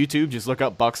out, it's on YouTube. Just look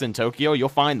up Bucks in Tokyo. You'll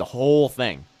find the whole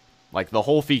thing, like the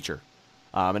whole feature.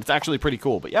 And it's actually pretty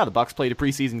cool. But yeah, the Bucks played a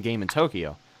preseason game in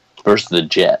Tokyo. Versus the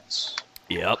Jets.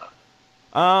 Yep.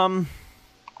 But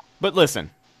listen,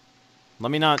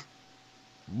 let me not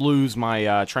lose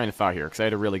my train of thought here, because I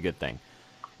had a really good thing.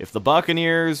 If the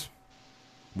Buccaneers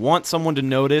want someone to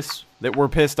notice that we're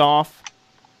pissed off,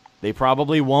 they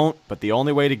probably won't, but the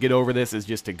only way to get over this is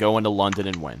just to go into London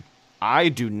and win. I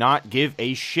do not give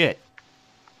a shit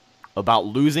about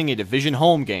losing a division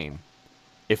home game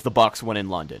if the Bucks win in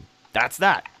London. That's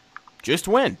that. Just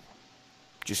win.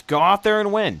 Just go out there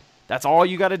and win. That's all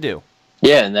you got to do.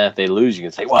 Yeah, and then if they lose, you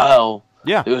can say, well,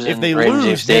 yeah, it was if in they Raymond lose,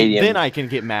 James Stadium. then I can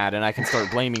get mad and I can start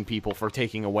blaming people for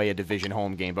taking away a division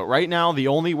home game. But right now, the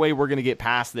only way we're going to get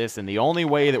past this and the only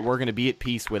way that we're going to be at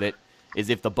peace with it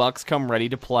is if the Bucks come ready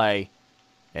to play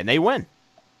and they win.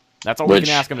 That's all we can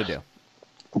ask them to do.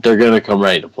 They're going to come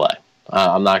ready to play.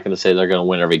 I'm not going to say they're going to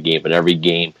win every game, but every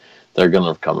game they're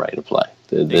going to come ready to play.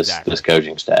 This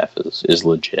coaching staff is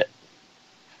legit.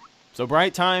 So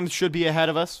bright times should be ahead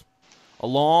of us. A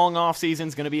long off season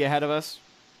is going to be ahead of us.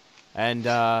 And,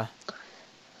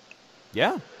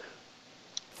 yeah,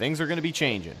 things are going to be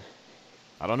changing.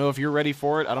 I don't know if you're ready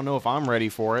for it. I don't know if I'm ready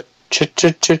for it.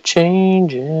 Changing.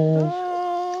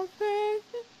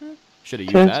 Should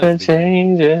have used that.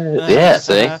 Changes. Yeah,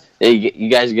 see? You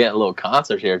guys are getting a little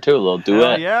concert here, too, a little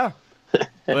duet. Yeah.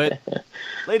 But,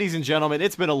 ladies and gentlemen,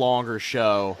 it's been a longer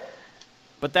show.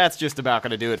 But that's just about going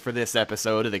to do it for this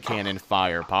episode of the Cannon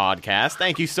Fire Podcast.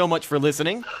 Thank you so much for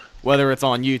listening, whether it's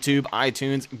on YouTube,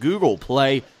 iTunes, Google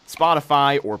Play,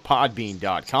 Spotify, or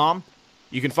Podbean.com.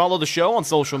 You can follow the show on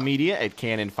social media at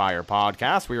Cannon Fire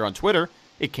Podcast. We are on Twitter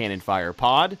at Cannon Fire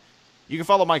Pod. You can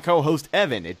follow my co-host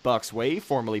Evan at Bucks Wave,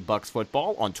 formerly Bucks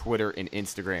Football, on Twitter and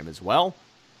Instagram as well.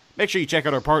 Make sure you check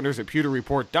out our partners at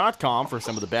PewterReport.com for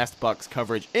some of the best Bucks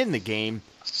coverage in the game.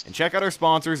 And check out our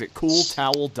sponsors at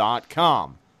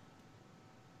CoolTowel.com.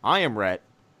 I am Rhett,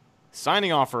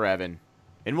 signing off for Evan,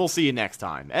 and we'll see you next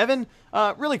time. Evan,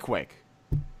 really quick,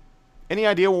 any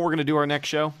idea when we're going to do our next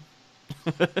show?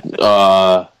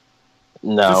 No,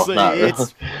 not really.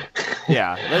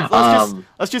 Yeah,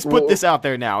 let's just put this out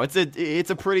there now. It's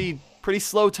a pretty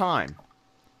slow time.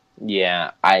 Yeah,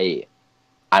 I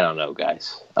don't know,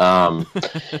 guys.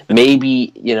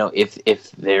 Maybe,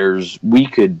 if we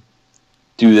could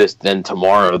do this, then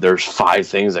tomorrow there's 5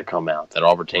 things that come out that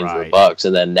all pertain to the Bucks,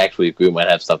 and then next week we might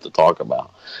have stuff to talk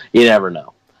about. You never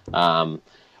know.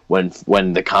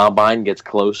 When the combine gets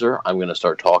closer, I'm going to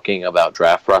start talking about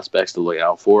draft prospects to look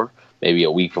out for, maybe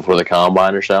a week before the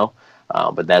combine or so.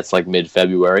 But that's like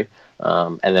mid-February,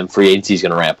 and then free agency is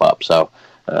going to ramp up. So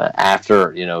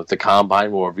after the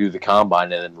combine, we'll review the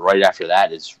combine, and then right after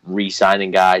that is re-signing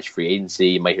guys, free agency.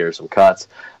 You might hear some cuts.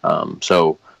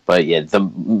 But yeah, the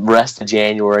rest of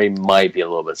January might be a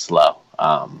little bit slow.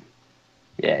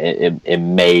 It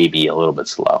may be a little bit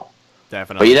slow.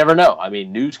 Definitely. But you never know. I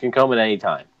mean, news can come at any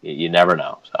time. You never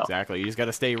know. So. Exactly. You just got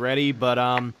to stay ready. But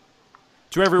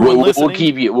to everyone listening,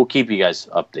 we'll keep you guys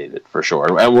updated for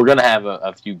sure, and we're gonna have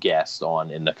a few guests on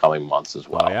in the coming months as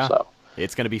well. Oh, yeah. So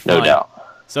it's gonna be fun. No doubt.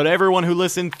 So to everyone who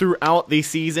listened throughout the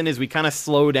season, as we kind of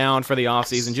slow down for the off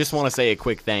season, just want to say a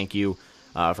quick thank you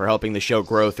for helping the show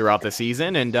grow throughout the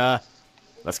season, and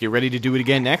let's get ready to do it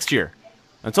again next year.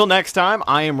 Until next time,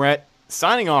 I am Rhett,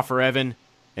 signing off for Evan,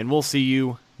 and we'll see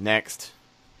you next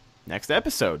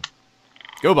episode.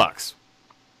 Go Bucks!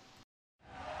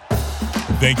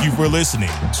 Thank you for listening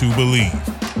to Believe.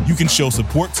 You can show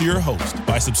support to your host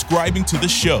by subscribing to the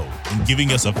show and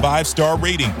giving us a 5-star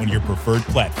rating on your preferred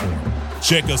platform.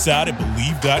 Check us out at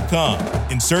Believe.com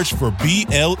and search for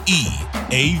BLEAV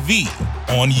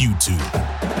on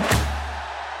YouTube.